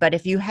weird. But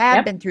if you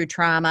have been through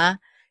trauma,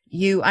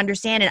 you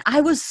understand. And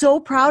I was so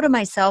proud of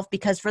myself,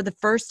 because for the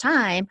first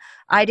time,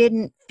 I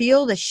didn't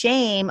feel the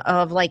shame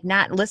of like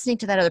not listening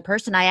to that other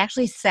person. I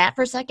actually sat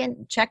for a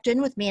second, checked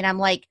in with me, and I'm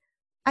like,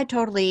 I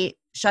totally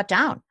shut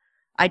down.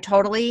 I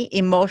totally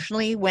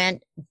emotionally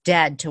went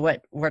dead to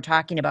what we're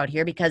talking about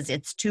here, because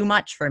it's too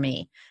much for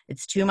me.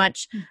 It's too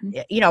much.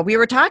 We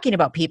were talking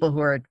about people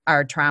who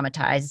are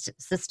traumatized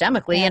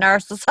systemically in our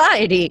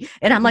society.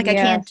 And I'm like,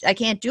 I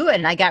can't do it.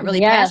 And I got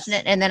really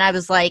passionate. And then I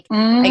was like,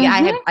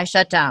 I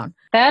shut down.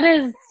 That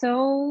is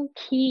so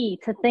key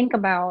to think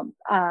about.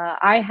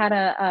 I had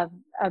a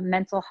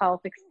mental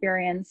health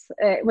experience.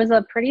 It was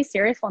a pretty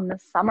serious one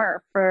this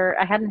summer.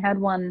 I hadn't had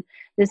one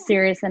this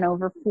serious in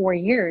over 4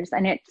 years.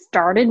 And it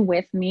started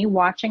with me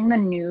watching the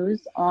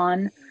news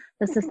on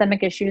the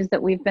systemic issues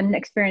that we've been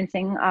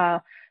experiencing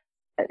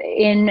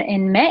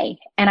in May.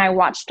 And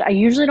I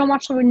usually don't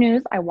watch the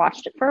news. I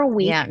watched it for a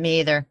week. Yeah, me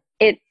either.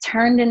 It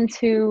turned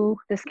into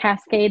this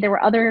cascade. There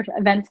were other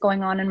events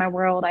going on in my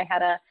world. I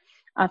had a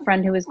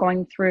friend who was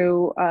going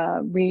through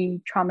a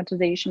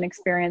re-traumatization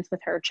experience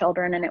with her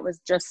children. And it was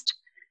just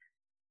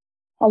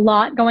a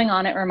lot going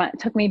on. It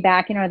took me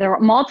back, there were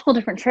multiple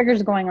different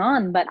triggers going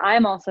on, but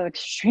I'm also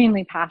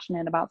extremely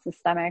passionate about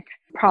systemic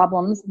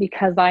problems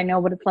because I know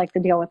what it's like to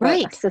deal with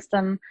a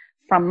system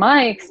from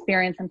my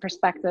experience and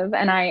perspective.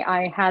 And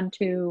I had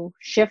to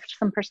shift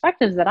some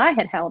perspectives that I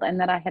had held and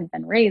that I had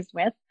been raised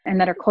with and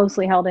that are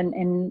closely held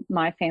in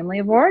my family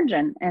of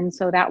origin. And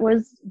so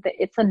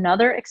it's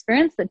another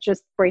experience that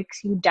just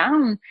breaks you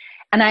down.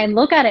 And I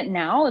look at it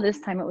now, this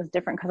time it was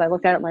different because I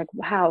looked at it like,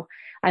 wow,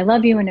 I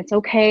love you and it's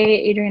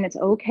okay, Adrienne, it's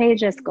okay.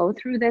 Just go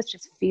through this,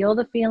 just feel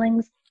the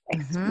feelings,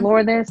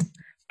 explore this,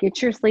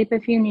 get your sleep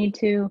if you need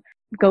to,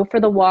 go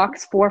for the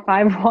walks, 4 or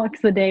 5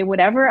 walks a day,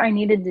 whatever I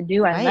needed to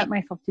do. I let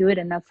myself do it.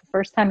 And that's the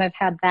first time I've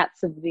had that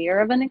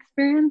severe of an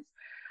experience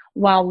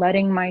while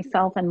letting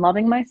myself and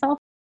loving myself.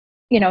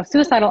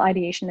 Suicidal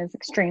ideation is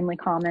extremely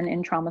common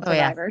in trauma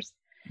survivors.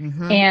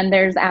 And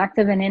there's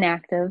active and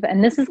inactive.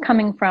 And this is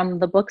coming from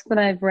the books that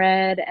I've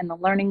read and the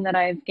learning that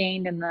I've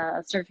gained and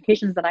the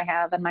certifications that I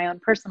have and my own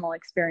personal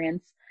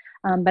experience.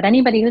 But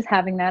anybody who's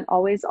having that,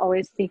 always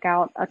seek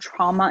out a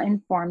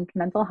trauma-informed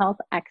mental health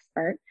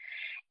expert.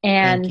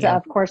 And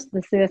of course,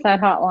 the suicide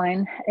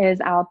hotline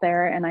is out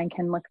there, and I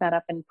can look that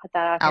up and put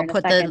that out here in a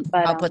second.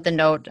 I'll put the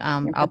note.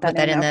 I'll put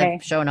that in the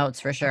show notes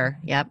for sure.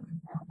 Yep.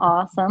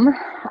 Awesome.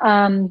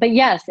 But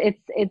yes,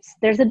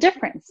 there's a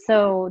difference.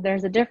 So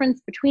there's a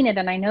difference between it.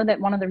 And I know that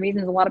one of the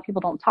reasons a lot of people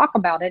don't talk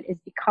about it is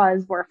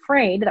because we're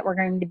afraid that we're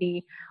going to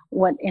be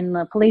what in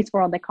the police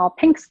world they call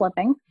pink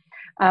slipping.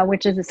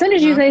 Which is as soon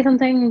as you say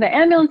something, the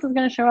ambulance is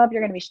going to show up,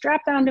 you're going to be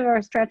strapped onto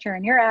a stretcher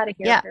and you're out of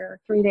here for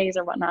 3 days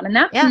or whatnot. And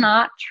that's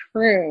not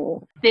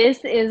true.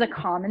 This is a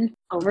common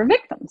over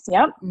victims.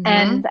 Yep.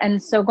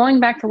 And so going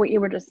back to what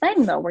you were just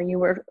saying though, where you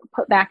were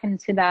put back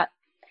into that,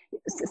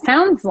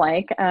 sounds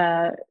like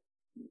a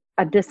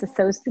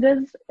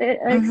disassociative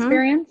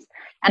experience.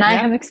 And I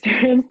have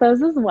experienced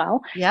those as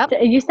well. Yep.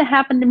 It used to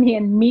happen to me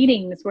in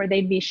meetings where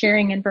they'd be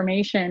sharing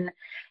information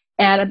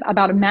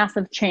about a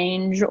massive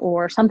change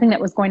or something that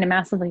was going to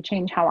massively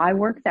change how I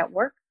worked at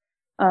work.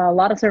 A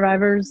lot of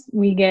survivors,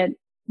 we get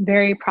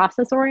very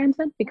process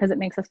oriented because it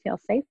makes us feel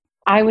safe.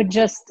 I would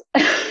just,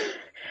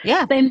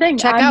 same thing.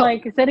 I'm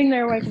like sitting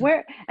there like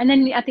where, and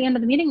then at the end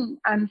of the meeting,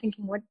 I'm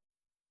thinking, what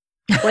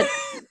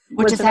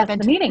just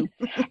happened? The meeting.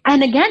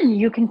 And again,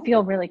 you can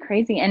feel really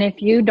crazy. And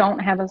if you don't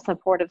have a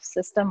supportive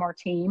system or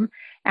team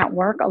at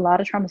work, a lot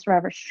of trauma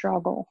survivors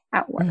struggle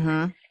at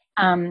work.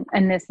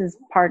 And this is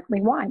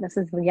partly why. This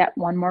is yet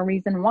one more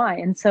reason why.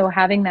 And so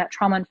having that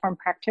trauma-informed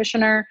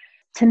practitioner,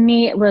 to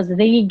me, it was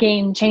the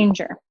game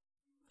changer.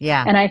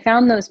 Yeah. And I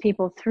found those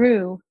people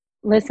through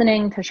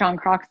listening to Sean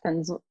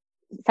Croxton's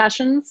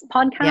Sessions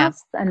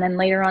podcast. And then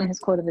later on his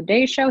Quote of the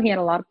Day show, he had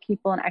a lot of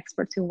people and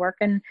experts who work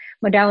in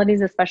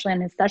modalities, especially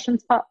on his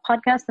Sessions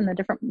podcast and the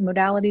different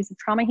modalities of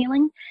trauma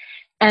healing.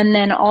 And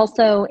then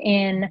also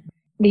in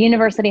the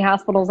university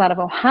hospitals out of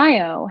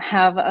Ohio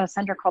have a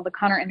center called the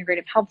Connor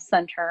Integrative Health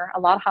Center. A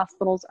lot of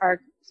hospitals are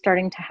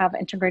starting to have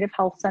integrative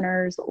health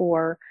centers,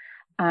 or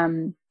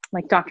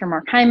like Dr.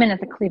 Mark Hyman at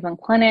the Cleveland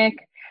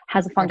Clinic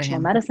has a functional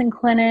medicine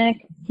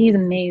clinic. He's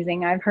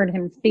amazing. I've heard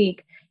him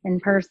speak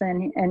in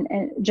person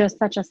and just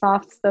such a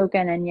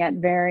soft-spoken and yet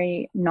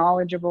very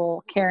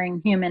knowledgeable,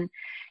 caring human.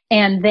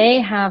 And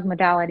they have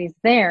modalities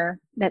there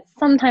that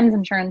sometimes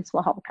insurance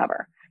will help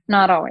cover,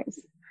 not always.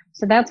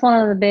 So that's one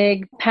of the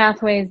big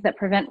pathways that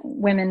prevent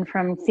women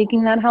from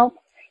seeking that help,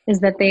 is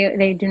that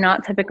they do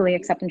not typically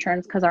accept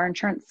insurance because our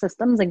insurance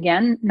systems,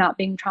 again, not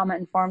being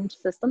trauma-informed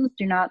systems,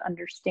 do not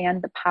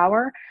understand the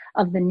power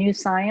of the new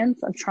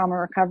science of trauma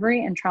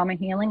recovery and trauma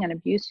healing and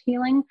abuse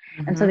healing.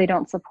 And so they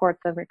don't support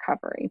the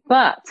recovery.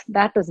 But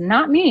that does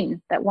not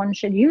mean that one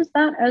should use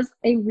that as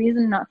a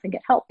reason not to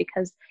get help,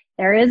 because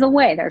there is a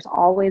way. There's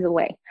always a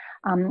way.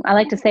 I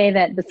like to say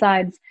that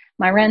besides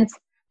my rent,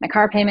 my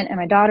car payment, and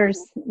my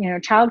daughter's,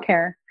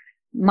 childcare,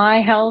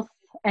 my health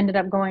ended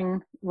up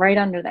going right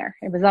under there.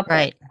 It was up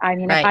there. I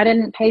mean, if I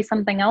didn't pay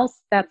something else,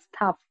 that's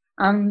tough.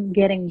 I'm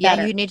getting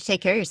better. Yeah, you need to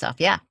take care of yourself.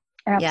 Yeah.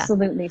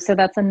 Absolutely. So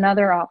that's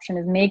another option,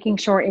 is making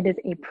sure it is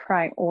a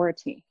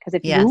priority. Because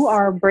if you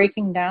are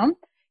breaking down,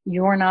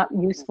 you're not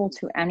useful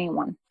to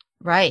anyone.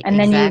 Right. And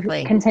then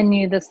you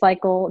continue the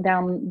cycle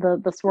down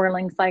the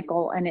swirling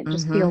cycle, and it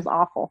just feels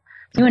awful.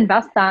 So you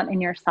invest that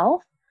in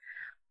yourself,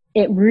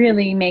 it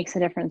really makes a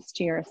difference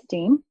to your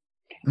esteem.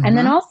 And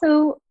then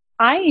also,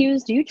 I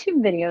used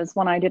YouTube videos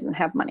when I didn't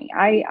have money.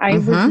 I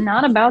was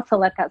not about to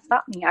let that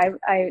stop me.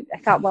 I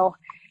thought, well,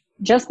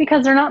 just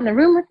because they're not in the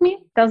room with me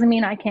doesn't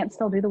mean I can't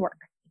still do the work.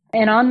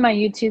 And on my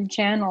YouTube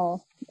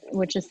channel,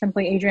 which is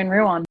simply Adrienne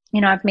Ruan,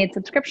 I've made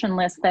subscription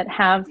lists that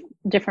have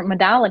different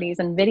modalities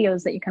and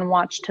videos that you can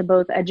watch to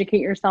both educate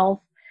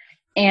yourself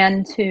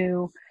and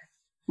to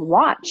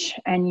watch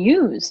and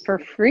use for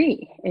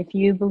free if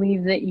you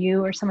believe that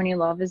you or someone you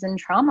love is in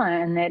trauma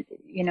and that,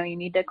 you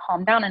need to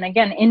calm down. And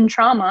again, in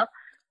trauma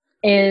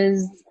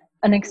is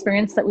an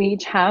experience that we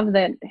each have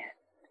that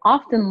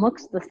often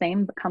looks the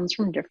same, but comes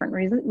from different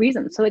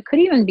reasons. So it could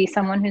even be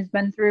someone who's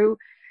been through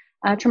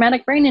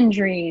traumatic brain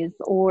injuries,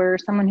 or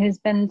someone who's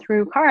been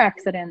through car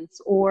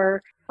accidents,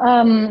 or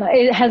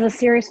It has a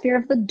serious fear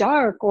of the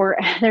dark, or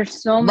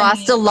there's so many.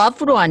 Lost a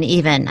loved one,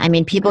 even. I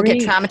mean, people get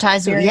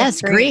traumatized.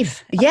 Yes,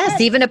 grief. Yes,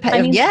 even a pet.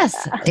 I mean, yes.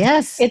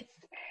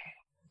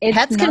 It's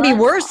pets can be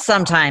worse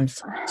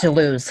sometimes to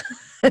lose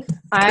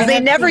because they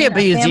never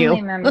abuse you. I have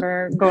a family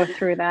member go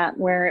through that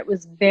where it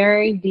was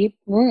very deep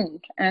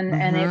wound,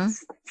 and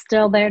it's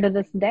still there to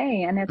this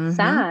day, and it's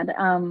sad.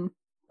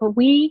 But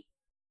we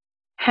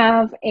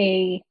have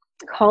a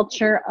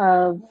culture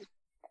of,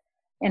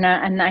 and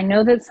I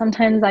know that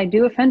sometimes I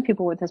do offend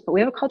people with this, but we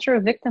have a culture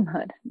of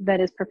victimhood that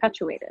is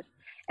perpetuated,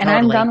 and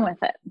I'm done with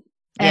it.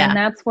 And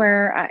that's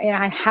where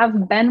I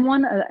have been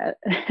one.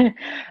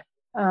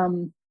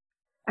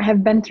 I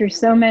have been through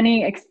so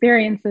many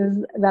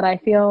experiences that I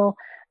feel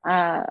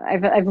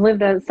I've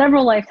lived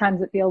several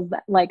lifetimes, it feels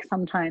like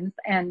sometimes.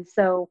 And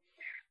so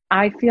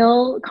I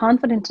feel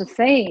confident to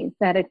say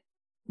that it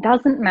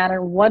doesn't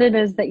matter what it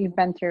is that you've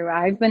been through.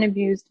 I've been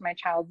abused. My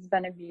child's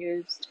been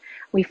abused.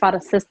 We fought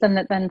a system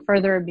that then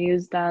further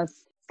abused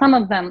us. Some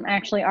of them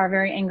actually are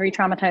very angry,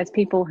 traumatized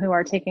people who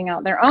are taking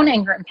out their own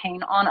anger and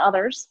pain on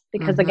others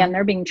because, again,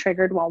 they're being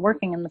triggered while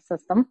working in the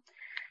system.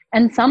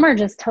 And some are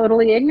just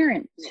totally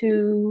ignorant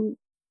to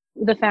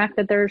the fact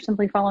that they're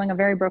simply following a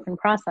very broken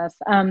process.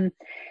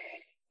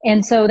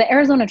 And so the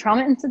Arizona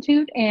Trauma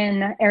Institute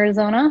in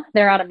Arizona,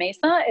 they're out of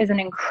Mesa, is an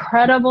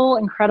incredible,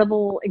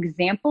 incredible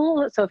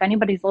example. So if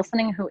anybody's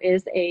listening who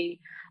is a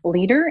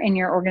leader in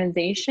your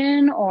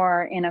organization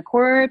or in a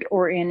court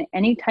or in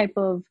any type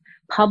of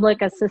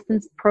public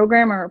assistance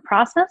program or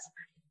process,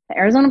 the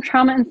Arizona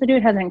Trauma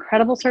Institute has an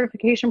incredible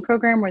certification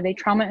program where they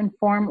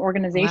trauma-inform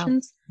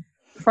organizations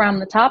from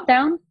the top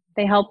down.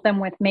 They help them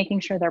with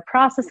making sure their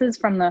processes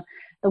from the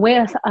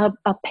way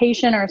a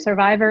patient or a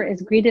survivor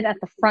is greeted at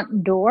the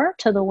front door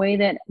to the way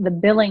that the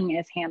billing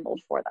is handled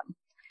for them.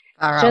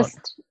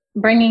 Just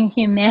bringing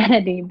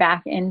humanity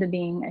back into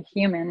being a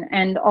human.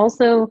 And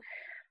also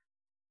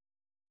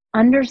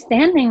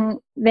understanding,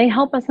 they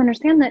help us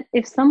understand that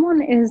if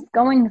someone is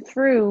going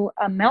through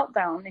a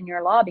meltdown in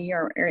your lobby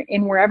or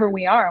in wherever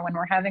we are when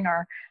we're having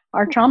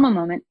our trauma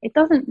moment, it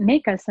doesn't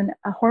make us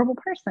a horrible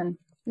person.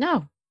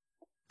 No.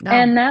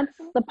 And that's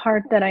the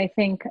part that I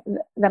think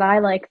that I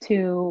like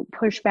to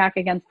push back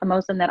against the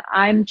most, and that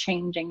I'm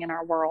changing in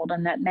our world,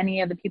 and that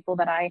many of the people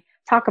that I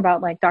talk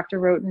about, like Dr.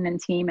 Roten and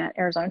team at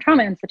Arizona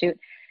Trauma Institute,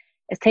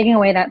 is taking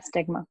away that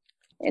stigma.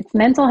 It's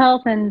mental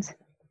health and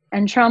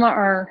trauma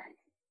are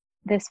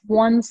this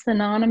one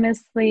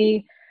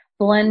synonymously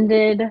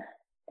blended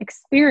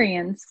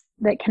experience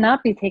that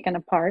cannot be taken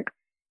apart.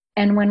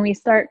 And when we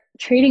start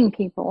treating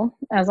people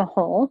as a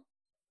whole,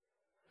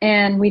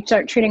 and we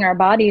start treating our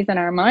bodies and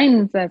our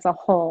minds as a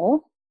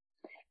whole,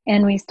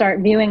 and we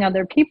start viewing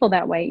other people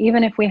that way,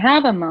 even if we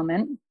have a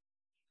moment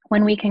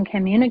when we can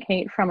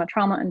communicate from a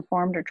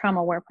trauma-informed or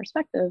trauma-aware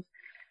perspective,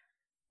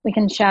 we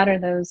can shatter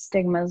those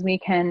stigmas. We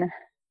can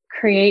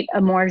create a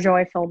more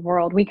joy-filled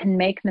world. We can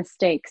make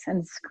mistakes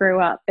and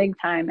screw up big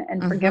time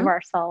and forgive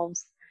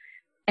ourselves.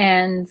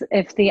 And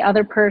if the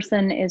other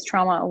person is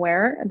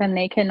trauma-aware, then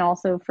they can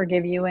also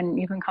forgive you, and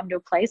you can come to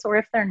a place. Or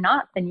if they're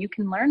not, then you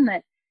can learn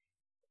that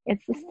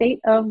it's the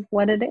state of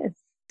what it is.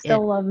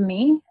 Still love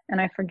me,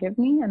 and I forgive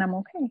me, and I'm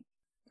okay.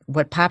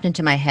 What popped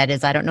into my head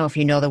is, I don't know if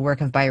you know the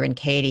work of Byron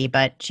Katie,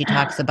 but she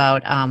talks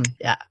about, I'm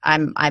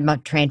a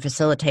trained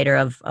facilitator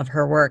of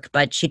her work,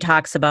 but she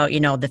talks about,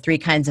 the three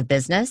kinds of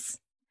business.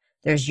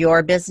 There's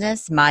your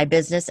business, my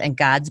business, and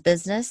God's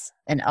business.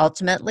 And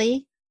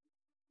ultimately,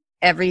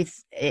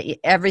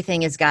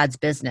 everything is God's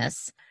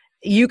business.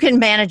 You can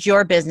manage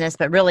your business,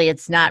 but really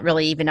it's not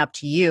really even up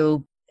to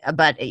you.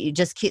 But you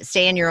just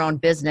stay in your own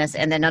business,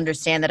 and then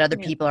understand that other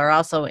people are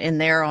also in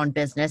their own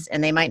business,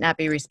 and they might not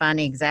be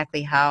responding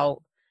exactly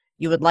how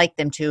you would like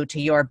them to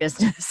your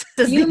business.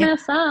 You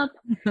mess up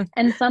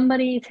and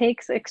somebody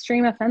takes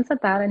extreme offense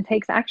at that and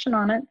takes action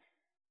on it.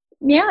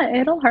 Yeah,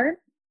 it'll hurt.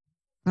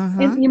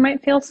 You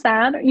might feel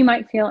sad, you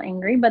might feel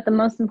angry, but the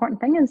most important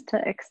thing is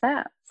to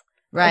accept.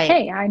 Right.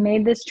 Okay, I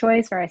made this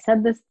choice, or I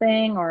said this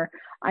thing, or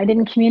I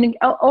didn't communicate,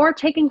 or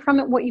taking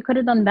from it what you could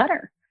have done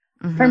better.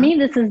 For me,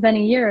 this has been a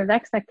year of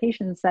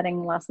expectation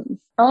setting lessons.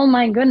 Oh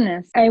my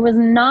goodness. I was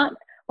not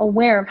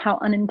aware of how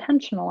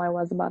unintentional I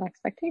was about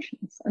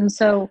expectations. And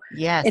so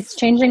it's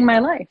changing my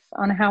life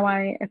on how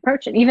I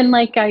approach it. Even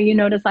like you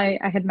notice I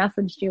had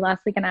messaged you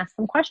last week and asked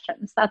some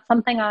questions. That's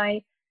something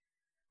I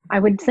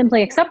would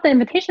simply accept the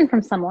invitation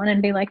from someone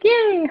and be like,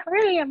 yay,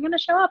 hooray, I'm going to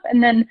show up.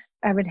 And then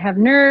I would have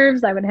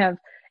nerves. I would have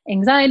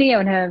anxiety. I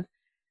would have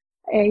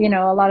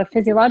a lot of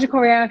physiological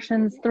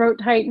reactions, throat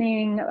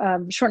tightening,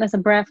 shortness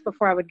of breath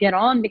before I would get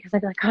on, because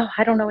I'd be like,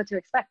 I don't know what to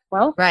expect.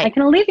 Well, I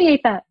can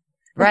alleviate that.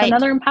 It's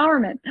another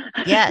empowerment.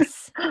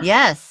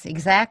 Yes,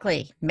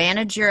 exactly.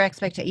 Manage your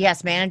expectation.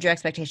 Yes, manage your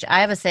expectation. I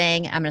have a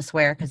saying, I'm going to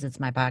swear because it's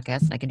my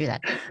podcast and I can do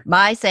that.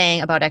 My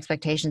saying about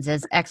expectations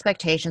is,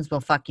 expectations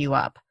will fuck you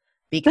up,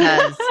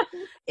 because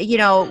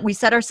we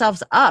set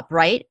ourselves up,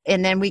 right?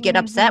 And then we get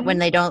upset when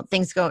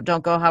things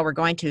don't go how we're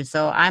going to.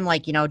 So I'm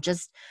like,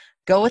 just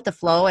go with the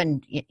flow,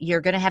 and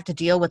you're going to have to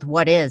deal with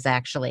what is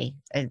actually.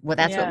 Well,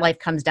 that's what life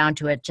comes down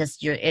to.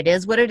 It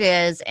is what it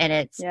is. And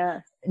it's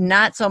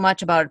not so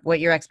much about what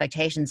your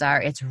expectations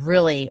are. It's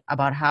really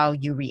about how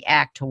you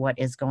react to what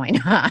is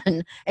going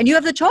on. And you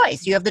have the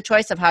choice. You have the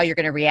choice of how you're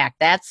going to react.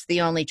 That's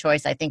the only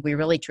choice I think we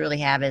really truly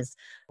have, is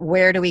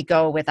where do we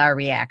go with our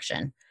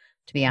reaction,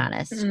 to be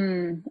honest.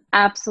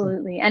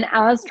 Absolutely. And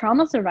as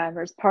trauma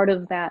survivors, part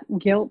of that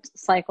guilt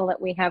cycle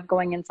that we have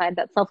going inside,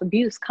 that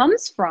self-abuse,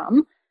 comes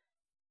from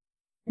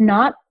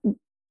not,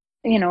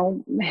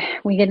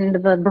 we get into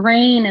the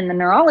brain and the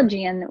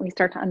neurology, and we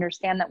start to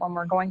understand that when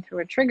we're going through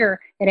a trigger,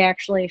 it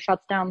actually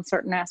shuts down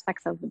certain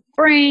aspects of the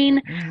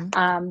brain.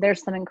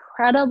 There's some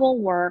incredible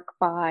work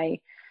by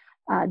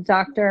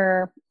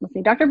Dr.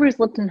 Bruce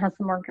Lipton has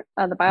some work.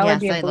 The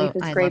Biology of Belief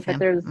is great, but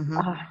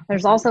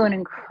there's also an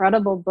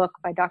incredible book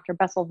by Dr.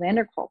 Bessel van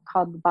der Kolk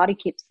called The Body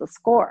Keeps the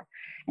Score.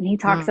 And he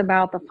talks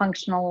about the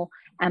functional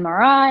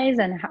MRIs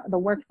and how the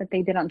work that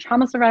they did on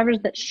trauma survivors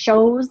that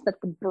shows that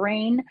the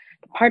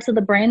parts of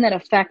the brain that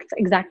affect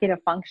executive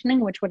functioning,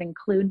 which would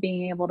include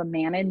being able to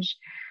manage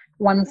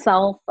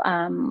oneself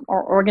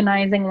or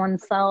organizing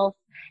oneself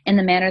in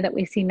the manner that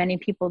we see many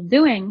people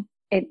doing,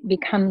 it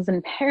becomes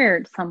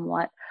impaired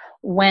somewhat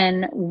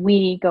when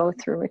we go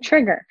through a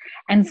trigger.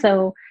 And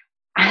so,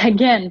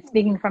 again,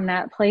 speaking from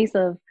that place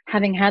of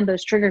having had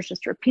those triggers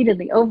just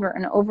repeatedly over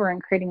and over,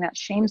 and creating that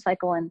shame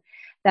cycle and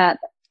that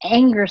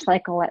anger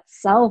cycle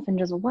itself, and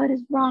just, what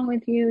is wrong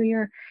with you?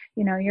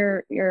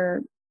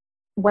 You're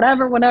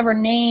whatever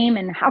name,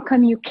 and how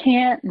come you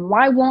can't, and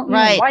why won't you,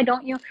 and why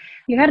don't you?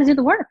 You got to do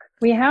the work.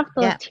 We have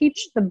to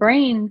teach the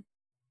brain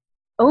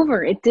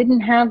over. It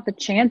didn't have the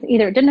chance.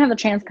 Either it didn't have the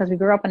chance because we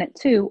grew up in it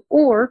too,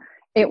 or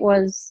it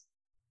was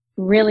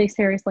really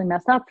seriously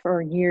messed up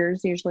for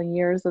years, usually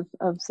years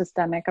of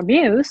systemic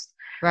abuse.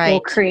 Will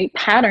create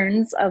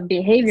patterns of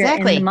behavior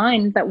in the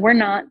mind that we're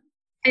not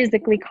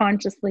physically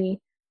consciously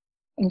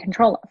in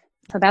control of.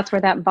 So that's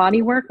where that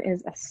body work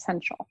is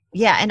essential.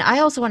 Yeah. And I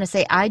also want to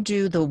say, I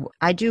do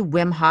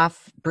Wim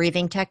Hof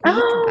breathing technique.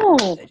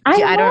 Oh,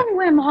 I love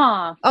Wim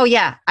Hof. Oh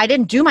yeah. I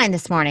didn't do mine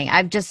this morning.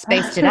 I've just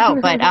spaced it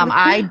out, but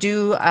I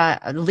do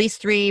at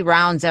least 3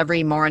 rounds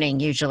every morning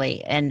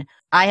usually. And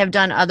I have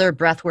done other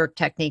breathwork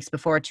techniques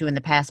before too in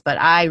the past, but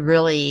I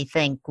really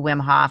think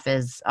Wim Hof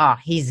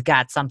he's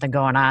got something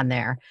going on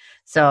there.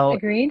 So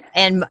agreed.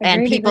 And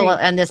people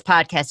on this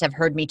podcast have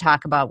heard me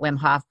talk about Wim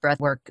Hof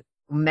breathwork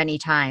many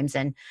times,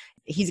 and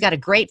he's got a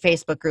great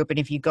Facebook group. And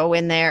if you go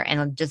in there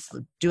and just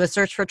do a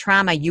search for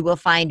trauma, you will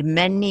find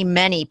many,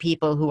 many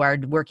people who are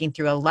working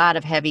through a lot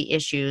of heavy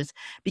issues,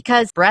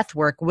 because breath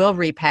work will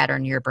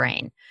repattern your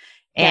brain.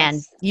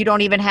 And you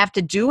don't even have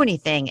to do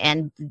anything.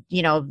 And,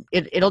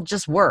 it'll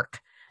just work.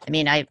 I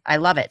mean, I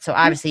love it. So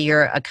obviously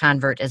you're a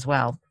convert as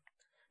well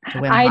to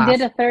Wim Hof. I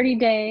did a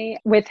 30-day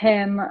with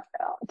him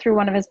through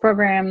one of his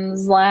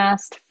programs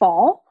last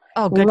fall.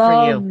 Oh, good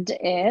for you.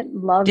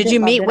 Loved it. Did you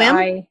meet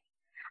Wim?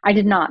 I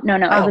did not. No.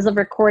 Oh. It was a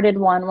recorded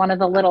one of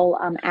the little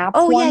apps.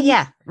 Oh, ones.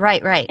 Yeah.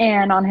 Right.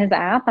 And on his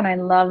app, and I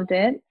loved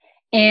it.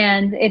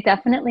 And it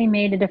definitely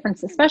made a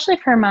difference, especially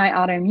for my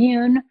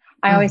autoimmune.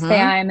 I always say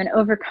I am an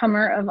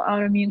overcomer of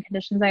autoimmune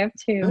conditions. I have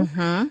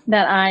 2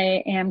 that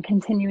I am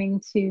continuing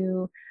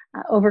to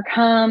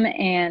overcome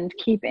and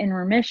keep in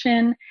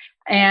remission.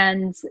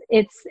 And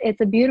it's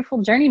a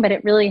beautiful journey, but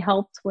it really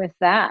helped with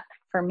that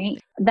for me.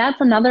 That's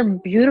another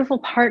beautiful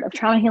part of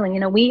trauma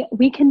healing.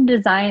 We can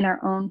design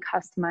our own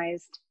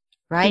customized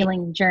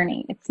healing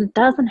journey. It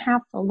doesn't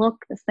have to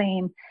look the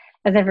same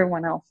as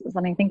everyone else's.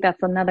 And I think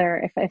that's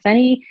another, if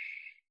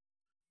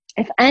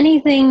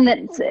anything that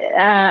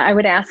I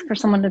would ask for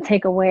someone to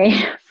take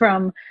away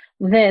from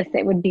this,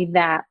 it would be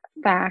that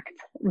fact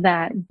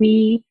that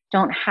we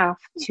don't have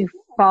to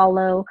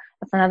follow.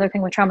 That's another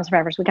thing with trauma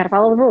survivors. We got to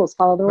follow the rules,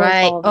 follow the rules.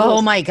 Right. Follow the rules.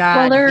 Oh my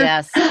God.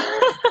 Yes.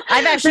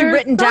 I've actually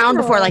written down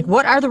before, like,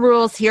 what are the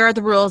rules? Here are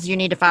the rules you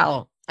need to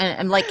follow. And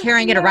I'm like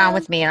carrying it around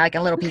with me, like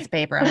a little piece of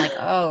paper. I'm like,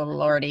 oh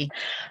Lordy.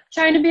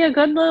 Trying to be a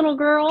good little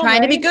girl.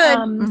 Trying to be good.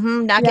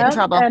 Not get in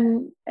trouble.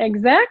 And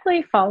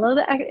exactly.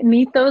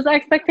 Meet those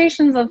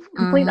expectations of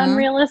complete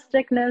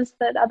unrealisticness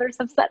that others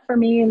have set for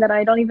me, and that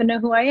I don't even know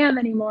who I am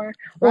anymore,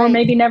 or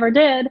maybe never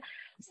did.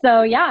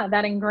 So yeah,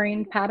 that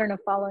ingrained pattern of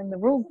following the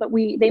rules, but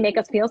they make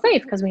us feel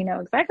safe because we know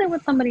exactly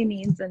what somebody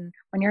needs. And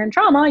when you're in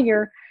trauma,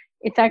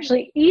 it's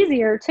actually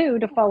easier too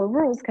to follow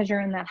rules because you're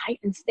in that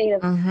heightened state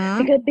of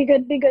be good, be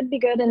good, be good, be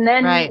good. And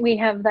then we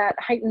have that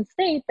heightened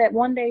state that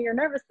one day your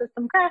nervous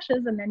system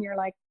crashes, and then you're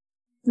like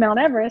Mount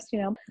Everest,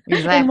 in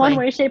one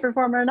way, shape, or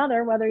form or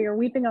another, whether you're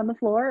weeping on the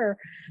floor or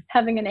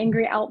having an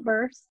angry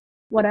outburst,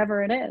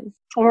 whatever it is,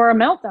 or a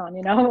meltdown,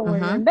 where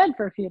you're in bed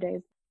for a few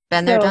days.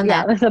 Been there, done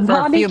that for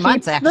a few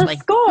months, actually.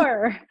 The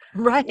score.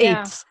 Right.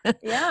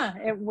 Yeah.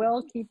 It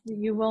will keep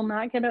you. Will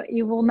not get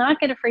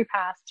a free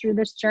pass through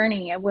this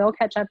journey. It will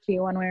catch up to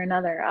you one way or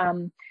another.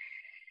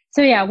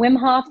 So yeah, Wim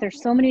Hof.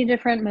 There's so many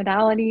different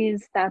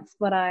modalities. That's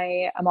what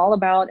I am all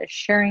about, is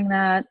sharing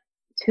that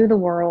to the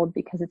world,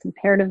 because it's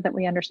imperative that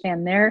we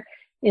understand there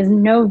is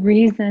no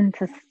reason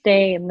to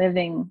stay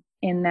living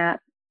in that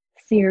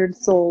seared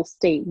soul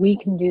state. We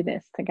can do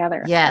this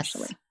together, Yes,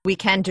 especially. we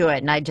can do it.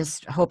 And I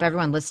just hope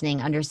everyone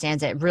listening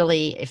understands that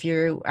really, if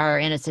you are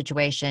in a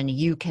situation,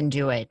 you can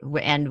do it.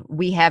 And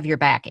we have your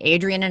back.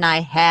 Adrienne and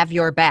I have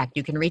your back.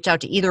 You can reach out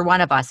to either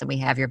one of us and we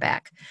have your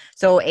back.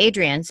 So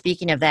Adrienne,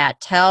 speaking of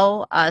that,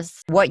 tell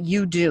us what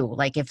you do.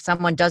 Like if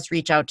someone does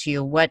reach out to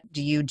you, what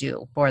do you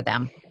do for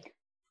them?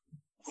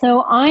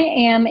 So I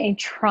am a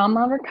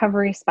trauma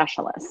recovery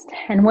specialist.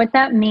 And what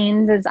that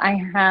means is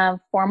I have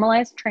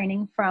formalized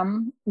training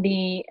from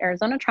the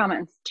Arizona Trauma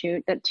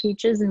Institute that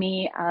teaches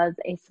me as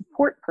a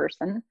support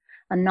person,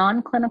 a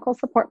non-clinical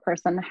support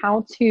person,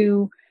 how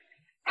to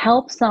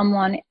help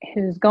someone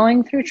who's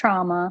going through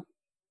trauma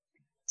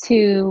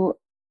to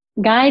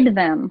guide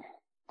them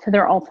to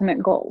their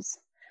ultimate goals.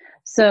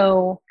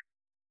 So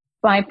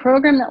my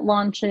program that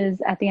launches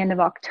at the end of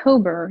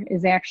October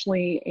is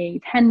actually a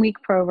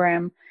 10-week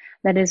program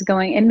that is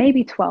going, it may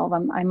be 12.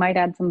 I might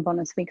add some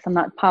bonus weeks. I'm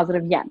not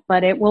positive yet,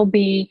 but it will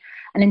be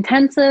an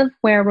intensive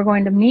where we're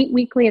going to meet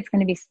weekly. It's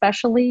going to be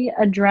specially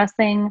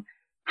addressing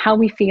how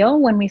we feel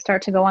when we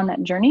start to go on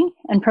that journey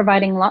and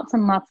providing lots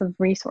and lots of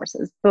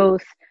resources,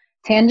 both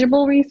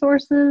tangible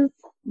resources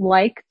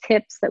like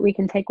tips that we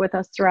can take with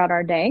us throughout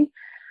our day,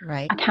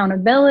 right,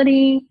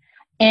 accountability,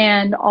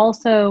 and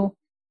also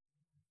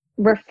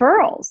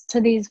referrals to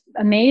these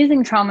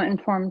amazing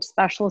trauma-informed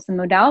specialists and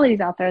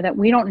modalities out there that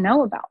we don't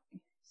know about.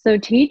 So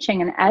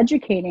teaching and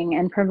educating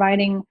and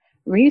providing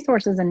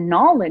resources and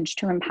knowledge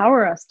to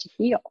empower us to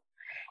heal.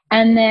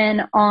 And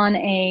then on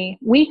a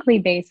weekly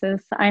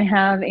basis, I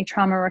have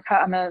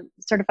I'm a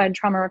certified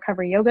trauma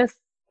recovery yoga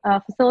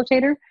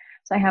facilitator.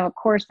 So I have a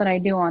course that I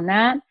do on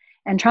that.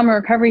 And trauma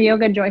recovery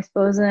yoga, Joyce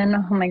Bozen,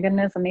 oh my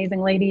goodness,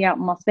 amazing lady out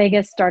in Las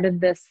Vegas, started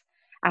this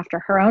after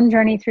her own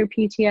journey through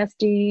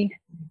PTSD.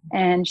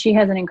 And she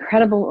has an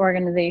incredible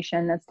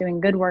organization that's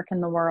doing good work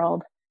in the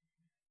world.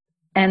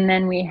 And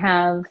then we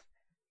have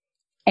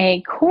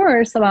a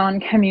course on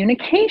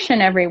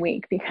communication every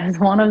week, because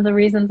one of the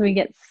reasons we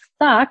get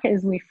stuck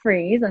is we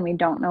freeze and we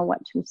don't know what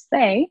to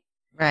say.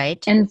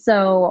 Right. And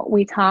so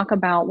we talk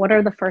about what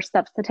are the first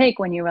steps to take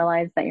when you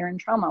realize that you're in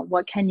trauma?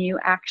 What can you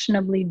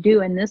actionably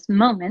do in this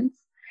moment?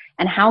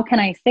 And how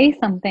can I say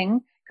something?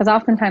 Because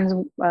oftentimes,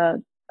 I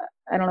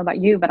don't know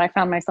about you, but I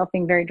found myself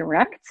being very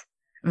direct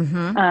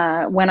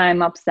when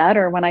I'm upset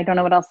or when I don't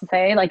know what else to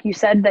say. Like you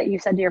said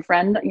to your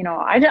friend,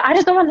 I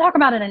just don't want to talk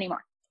about it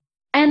anymore.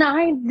 And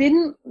I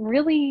didn't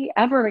really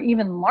ever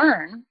even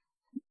learn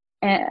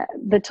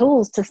the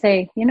tools to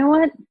say, you know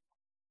what,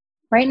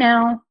 right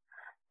now,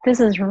 this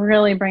is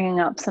really bringing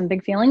up some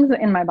big feelings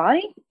in my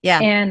body. Yeah.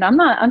 And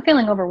I'm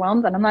feeling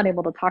overwhelmed and I'm not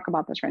able to talk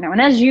about this right now.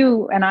 And as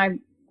you and I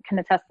can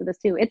attest to this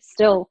too, it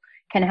still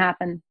can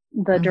happen,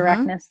 the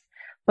directness.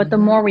 But the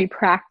more we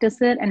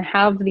practice it and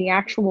have the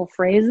actual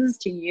phrases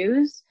to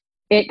use,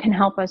 it can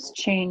help us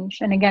change.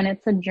 And again,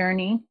 it's a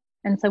journey.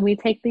 And so we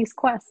take these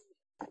quests.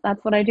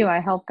 That's what I do. I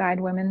help guide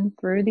women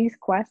through these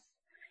quests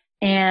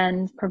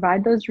and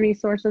provide those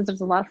resources. There's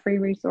a lot of free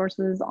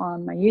resources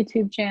on my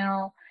YouTube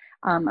channel.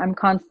 I'm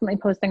constantly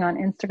posting on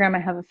Instagram. I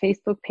have a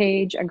Facebook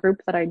page, a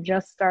group that I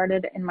just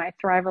started in my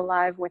Thrive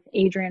Alive with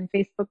Adrienne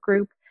Facebook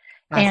group.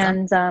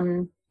 Awesome.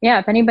 And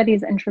if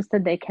anybody's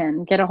interested, they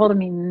can get a hold of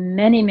me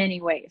many,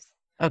 many ways.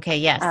 Okay.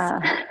 Yes.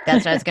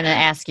 That's what I was going to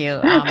ask you.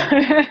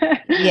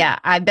 Yeah.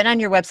 I've been on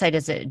your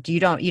website.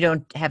 You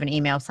don't have an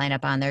email sign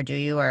up on there, do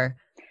you? Or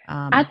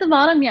at the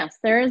bottom, yes,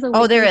 there is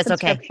a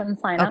subscription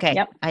sign up. Okay.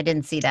 Yep. I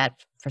didn't see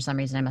that for some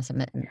reason. I must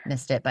have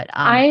missed it, but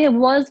I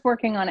was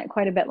working on it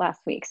quite a bit last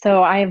week,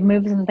 so I have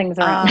moved some things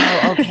around.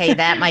 Oh, okay,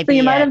 that might be. So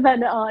you might have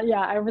been.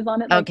 I was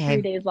on it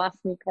 3 days last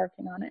week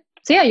working on it.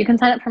 So yeah, you can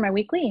sign up for my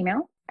weekly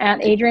email at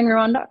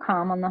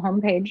adrienneruan.com on the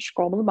homepage.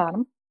 Scroll to the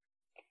bottom.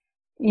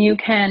 You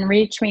can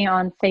reach me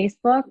on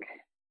Facebook.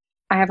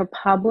 I have a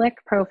public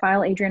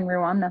profile, Adrienne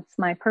Ruan. That's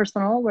my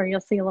personal, where you'll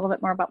see a little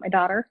bit more about my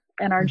daughter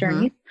and our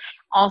journeys.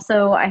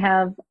 Also, I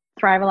have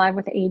Thrive Alive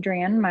with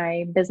Adrienne,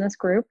 my business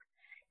group.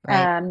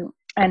 Right.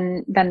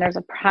 And then there's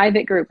a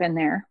private group in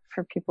there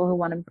for people who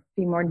want to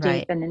be more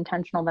deep and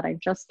intentional that I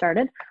just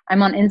started.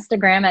 I'm on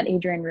Instagram at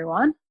Adrienne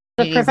Ruan.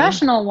 The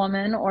professional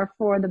woman, or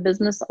for the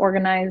business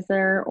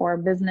organizer or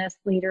business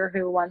leader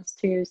who wants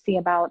to see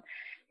about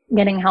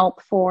getting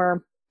help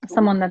for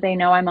someone that they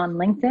know, I'm on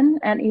LinkedIn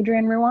at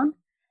Adrienne Ruan.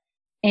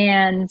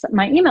 And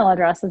my email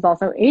address is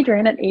also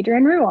Adrienne at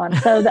Adrienne Ruan.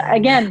 So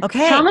again,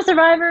 trauma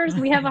survivors,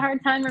 we have a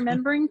hard time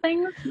remembering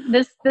things.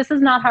 This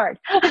is not hard.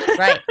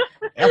 Right.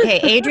 Okay.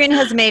 Adrienne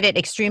has made it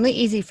extremely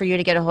easy for you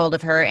to get a hold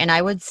of her. And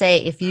I would say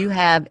if you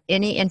have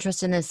any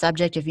interest in this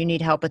subject, if you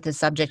need help with this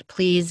subject,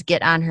 please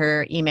get on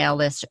her email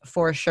list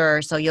for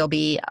sure. So you'll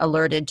be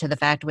alerted to the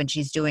fact when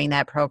she's doing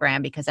that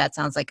program, because that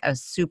sounds like a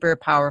super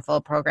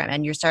powerful program.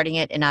 And you're starting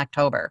it in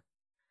October.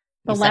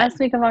 The last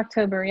week of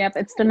October, yep.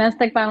 It's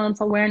Domestic Violence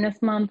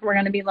Awareness Month. We're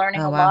going to be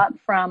learning a lot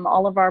from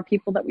all of our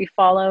people that we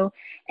follow.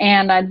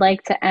 And I'd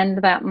like to end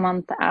that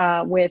month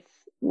with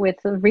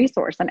a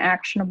resource, an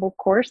actionable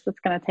course that's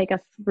going to take us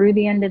through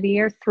the end of the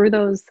year, through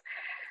those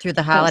through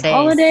the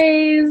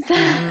holidays.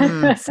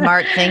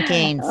 Smart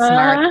thinking,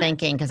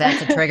 because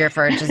that's a trigger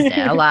for just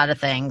a lot of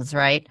things,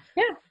 right?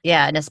 Yeah.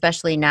 Yeah, and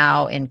especially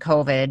now in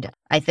COVID,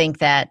 I think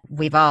that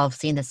we've all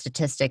seen the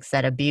statistics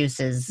that abuse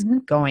is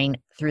going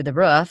through the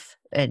roof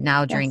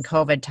now during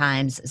COVID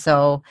times.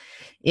 So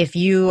if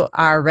you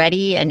are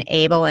ready and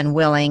able and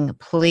willing,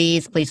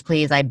 please, please,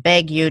 please, I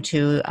beg you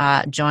to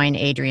join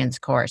Adrienne's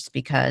course,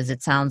 because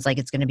it sounds like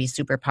it's going to be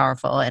super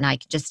powerful. And I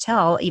can just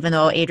tell, even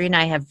though Adrienne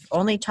and I have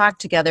only talked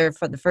together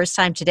for the first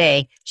time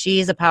today,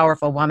 she's a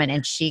powerful woman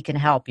and she can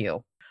help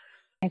you.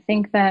 I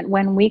think that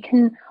when we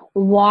can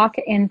walk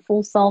in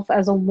full self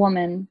as a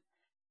woman,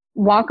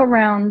 walk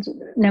around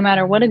no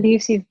matter what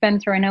abuse you've been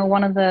through. I know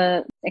one of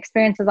the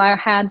experiences I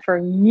had for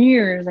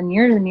years and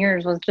years and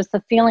years was just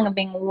the feeling of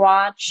being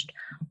watched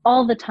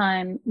all the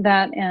time,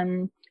 that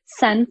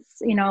sense,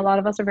 a lot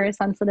of us are very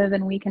sensitive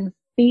and we can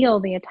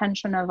feel the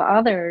attention of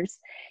others.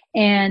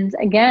 And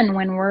again,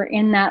 when we're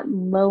in that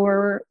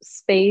lower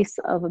space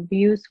of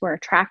abuse, we're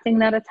attracting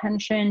that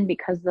attention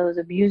because those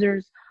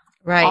abusers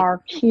are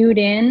cued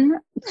in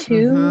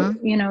to,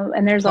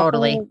 and there's a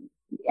whole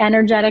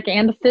energetic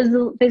and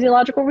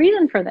physiological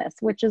reason for this,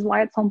 which is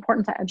why it's so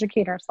important to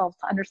educate ourselves,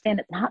 to understand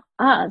it's not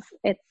us,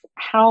 it's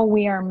how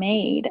we are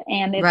made,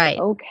 and it's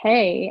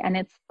okay, and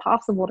it's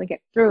possible to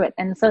get through it.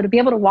 And so to be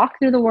able to walk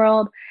through the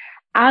world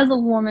as a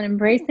woman,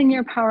 embracing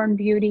your power and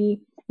beauty,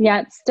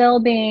 yet still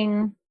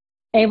being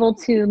able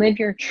to live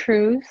your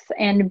truth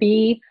and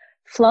be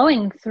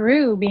flowing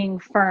through being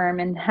firm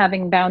and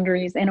having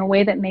boundaries in a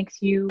way that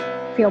makes you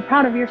feel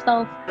proud of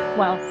yourself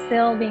while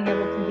still being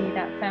able to be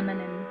that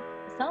feminine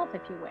self,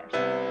 if you wish.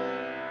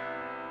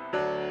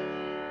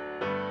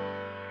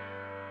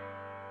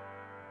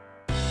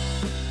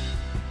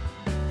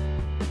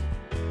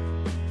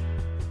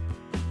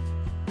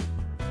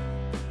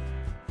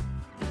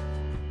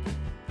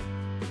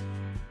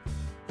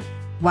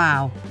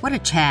 Wow, what a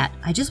chat.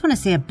 I just want to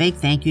say a big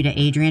thank you to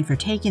Adrienne for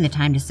taking the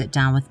time to sit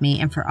down with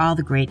me and for all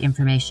the great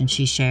information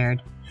she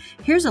shared.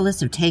 Here's a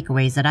list of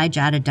takeaways that I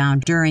jotted down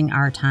during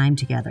our time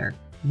together.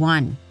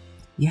 1.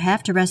 You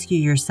have to rescue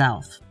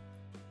yourself.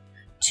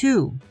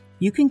 2.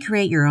 You can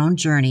create your own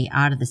journey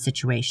out of the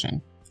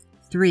situation.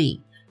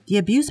 3. The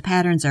abuse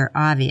patterns are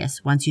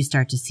obvious once you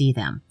start to see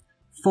them.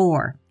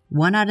 4.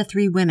 1 out of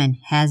 3 women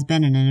has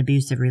been in an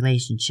abusive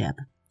relationship.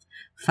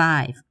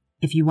 5.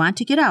 If you want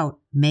to get out,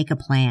 make a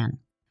plan.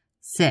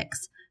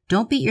 6.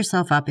 Don't beat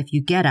yourself up if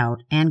you get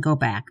out and go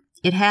back.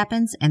 It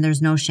happens and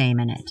there's no shame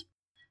in it.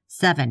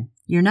 7.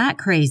 You're not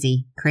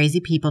crazy. Crazy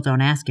people don't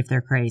ask if they're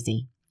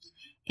crazy.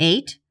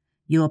 8.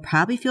 You will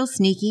probably feel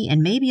sneaky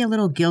and maybe a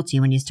little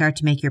guilty when you start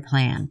to make your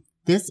plan.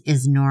 This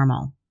is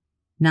normal.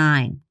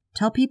 9.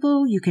 Tell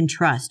people you can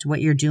trust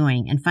what you're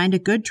doing and find a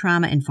good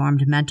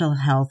trauma-informed mental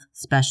health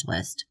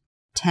specialist.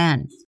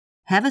 10.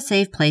 Have a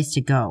safe place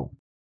to go.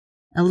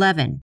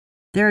 11.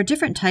 There are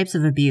different types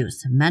of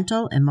abuse: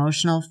 mental,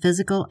 emotional,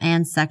 physical,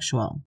 and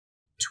sexual.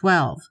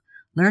 12.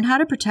 Learn how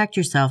to protect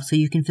yourself so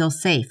you can feel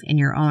safe in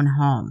your own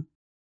home.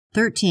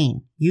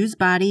 13. Use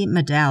body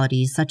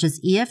modalities such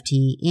as EFT,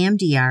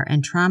 EMDR,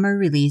 and trauma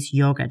release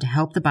yoga to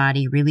help the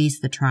body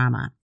release the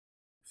trauma.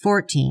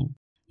 14.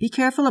 Be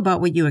careful about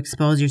what you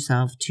expose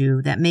yourself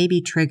to that may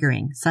be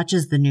triggering, such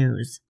as the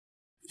news.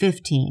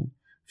 15.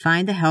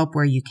 Find the help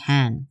where you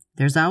can.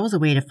 There's always a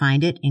way to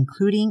find it,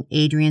 including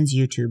Adrienne's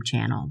YouTube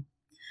channel.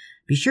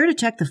 Be sure to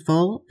check the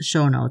full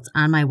show notes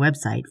on my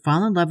website,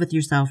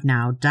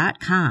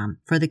 fallinlovewithyourselfnow.com,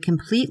 for the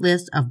complete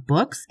list of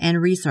books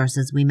and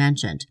resources we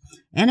mentioned,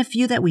 and a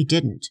few that we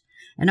didn't,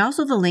 and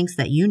also the links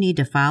that you need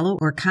to follow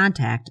or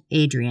contact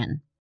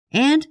Adrienne.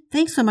 And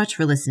thanks so much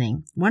for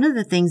listening. One of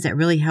the things that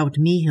really helped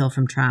me heal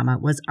from trauma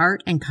was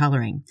art and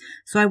coloring.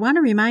 So I want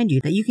to remind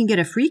you that you can get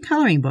a free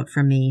coloring book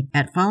from me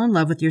at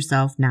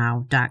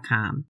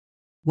fallinlovewithyourselfnow.com.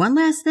 One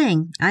last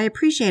thing, I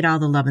appreciate all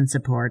the love and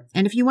support,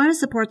 and if you want to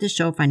support this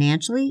show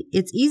financially,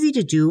 it's easy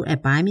to do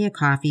at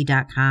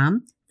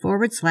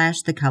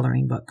buymeacoffee.com/The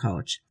Coloring Book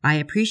Coach. I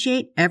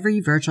appreciate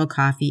every virtual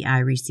coffee I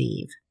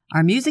receive.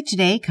 Our music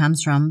today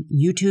comes from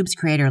YouTube's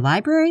Creator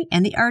Library,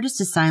 and the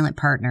artist is Silent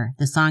Partner.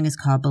 The song is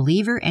called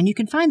Believer, and you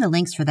can find the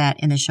links for that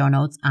in the show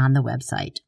notes on the website.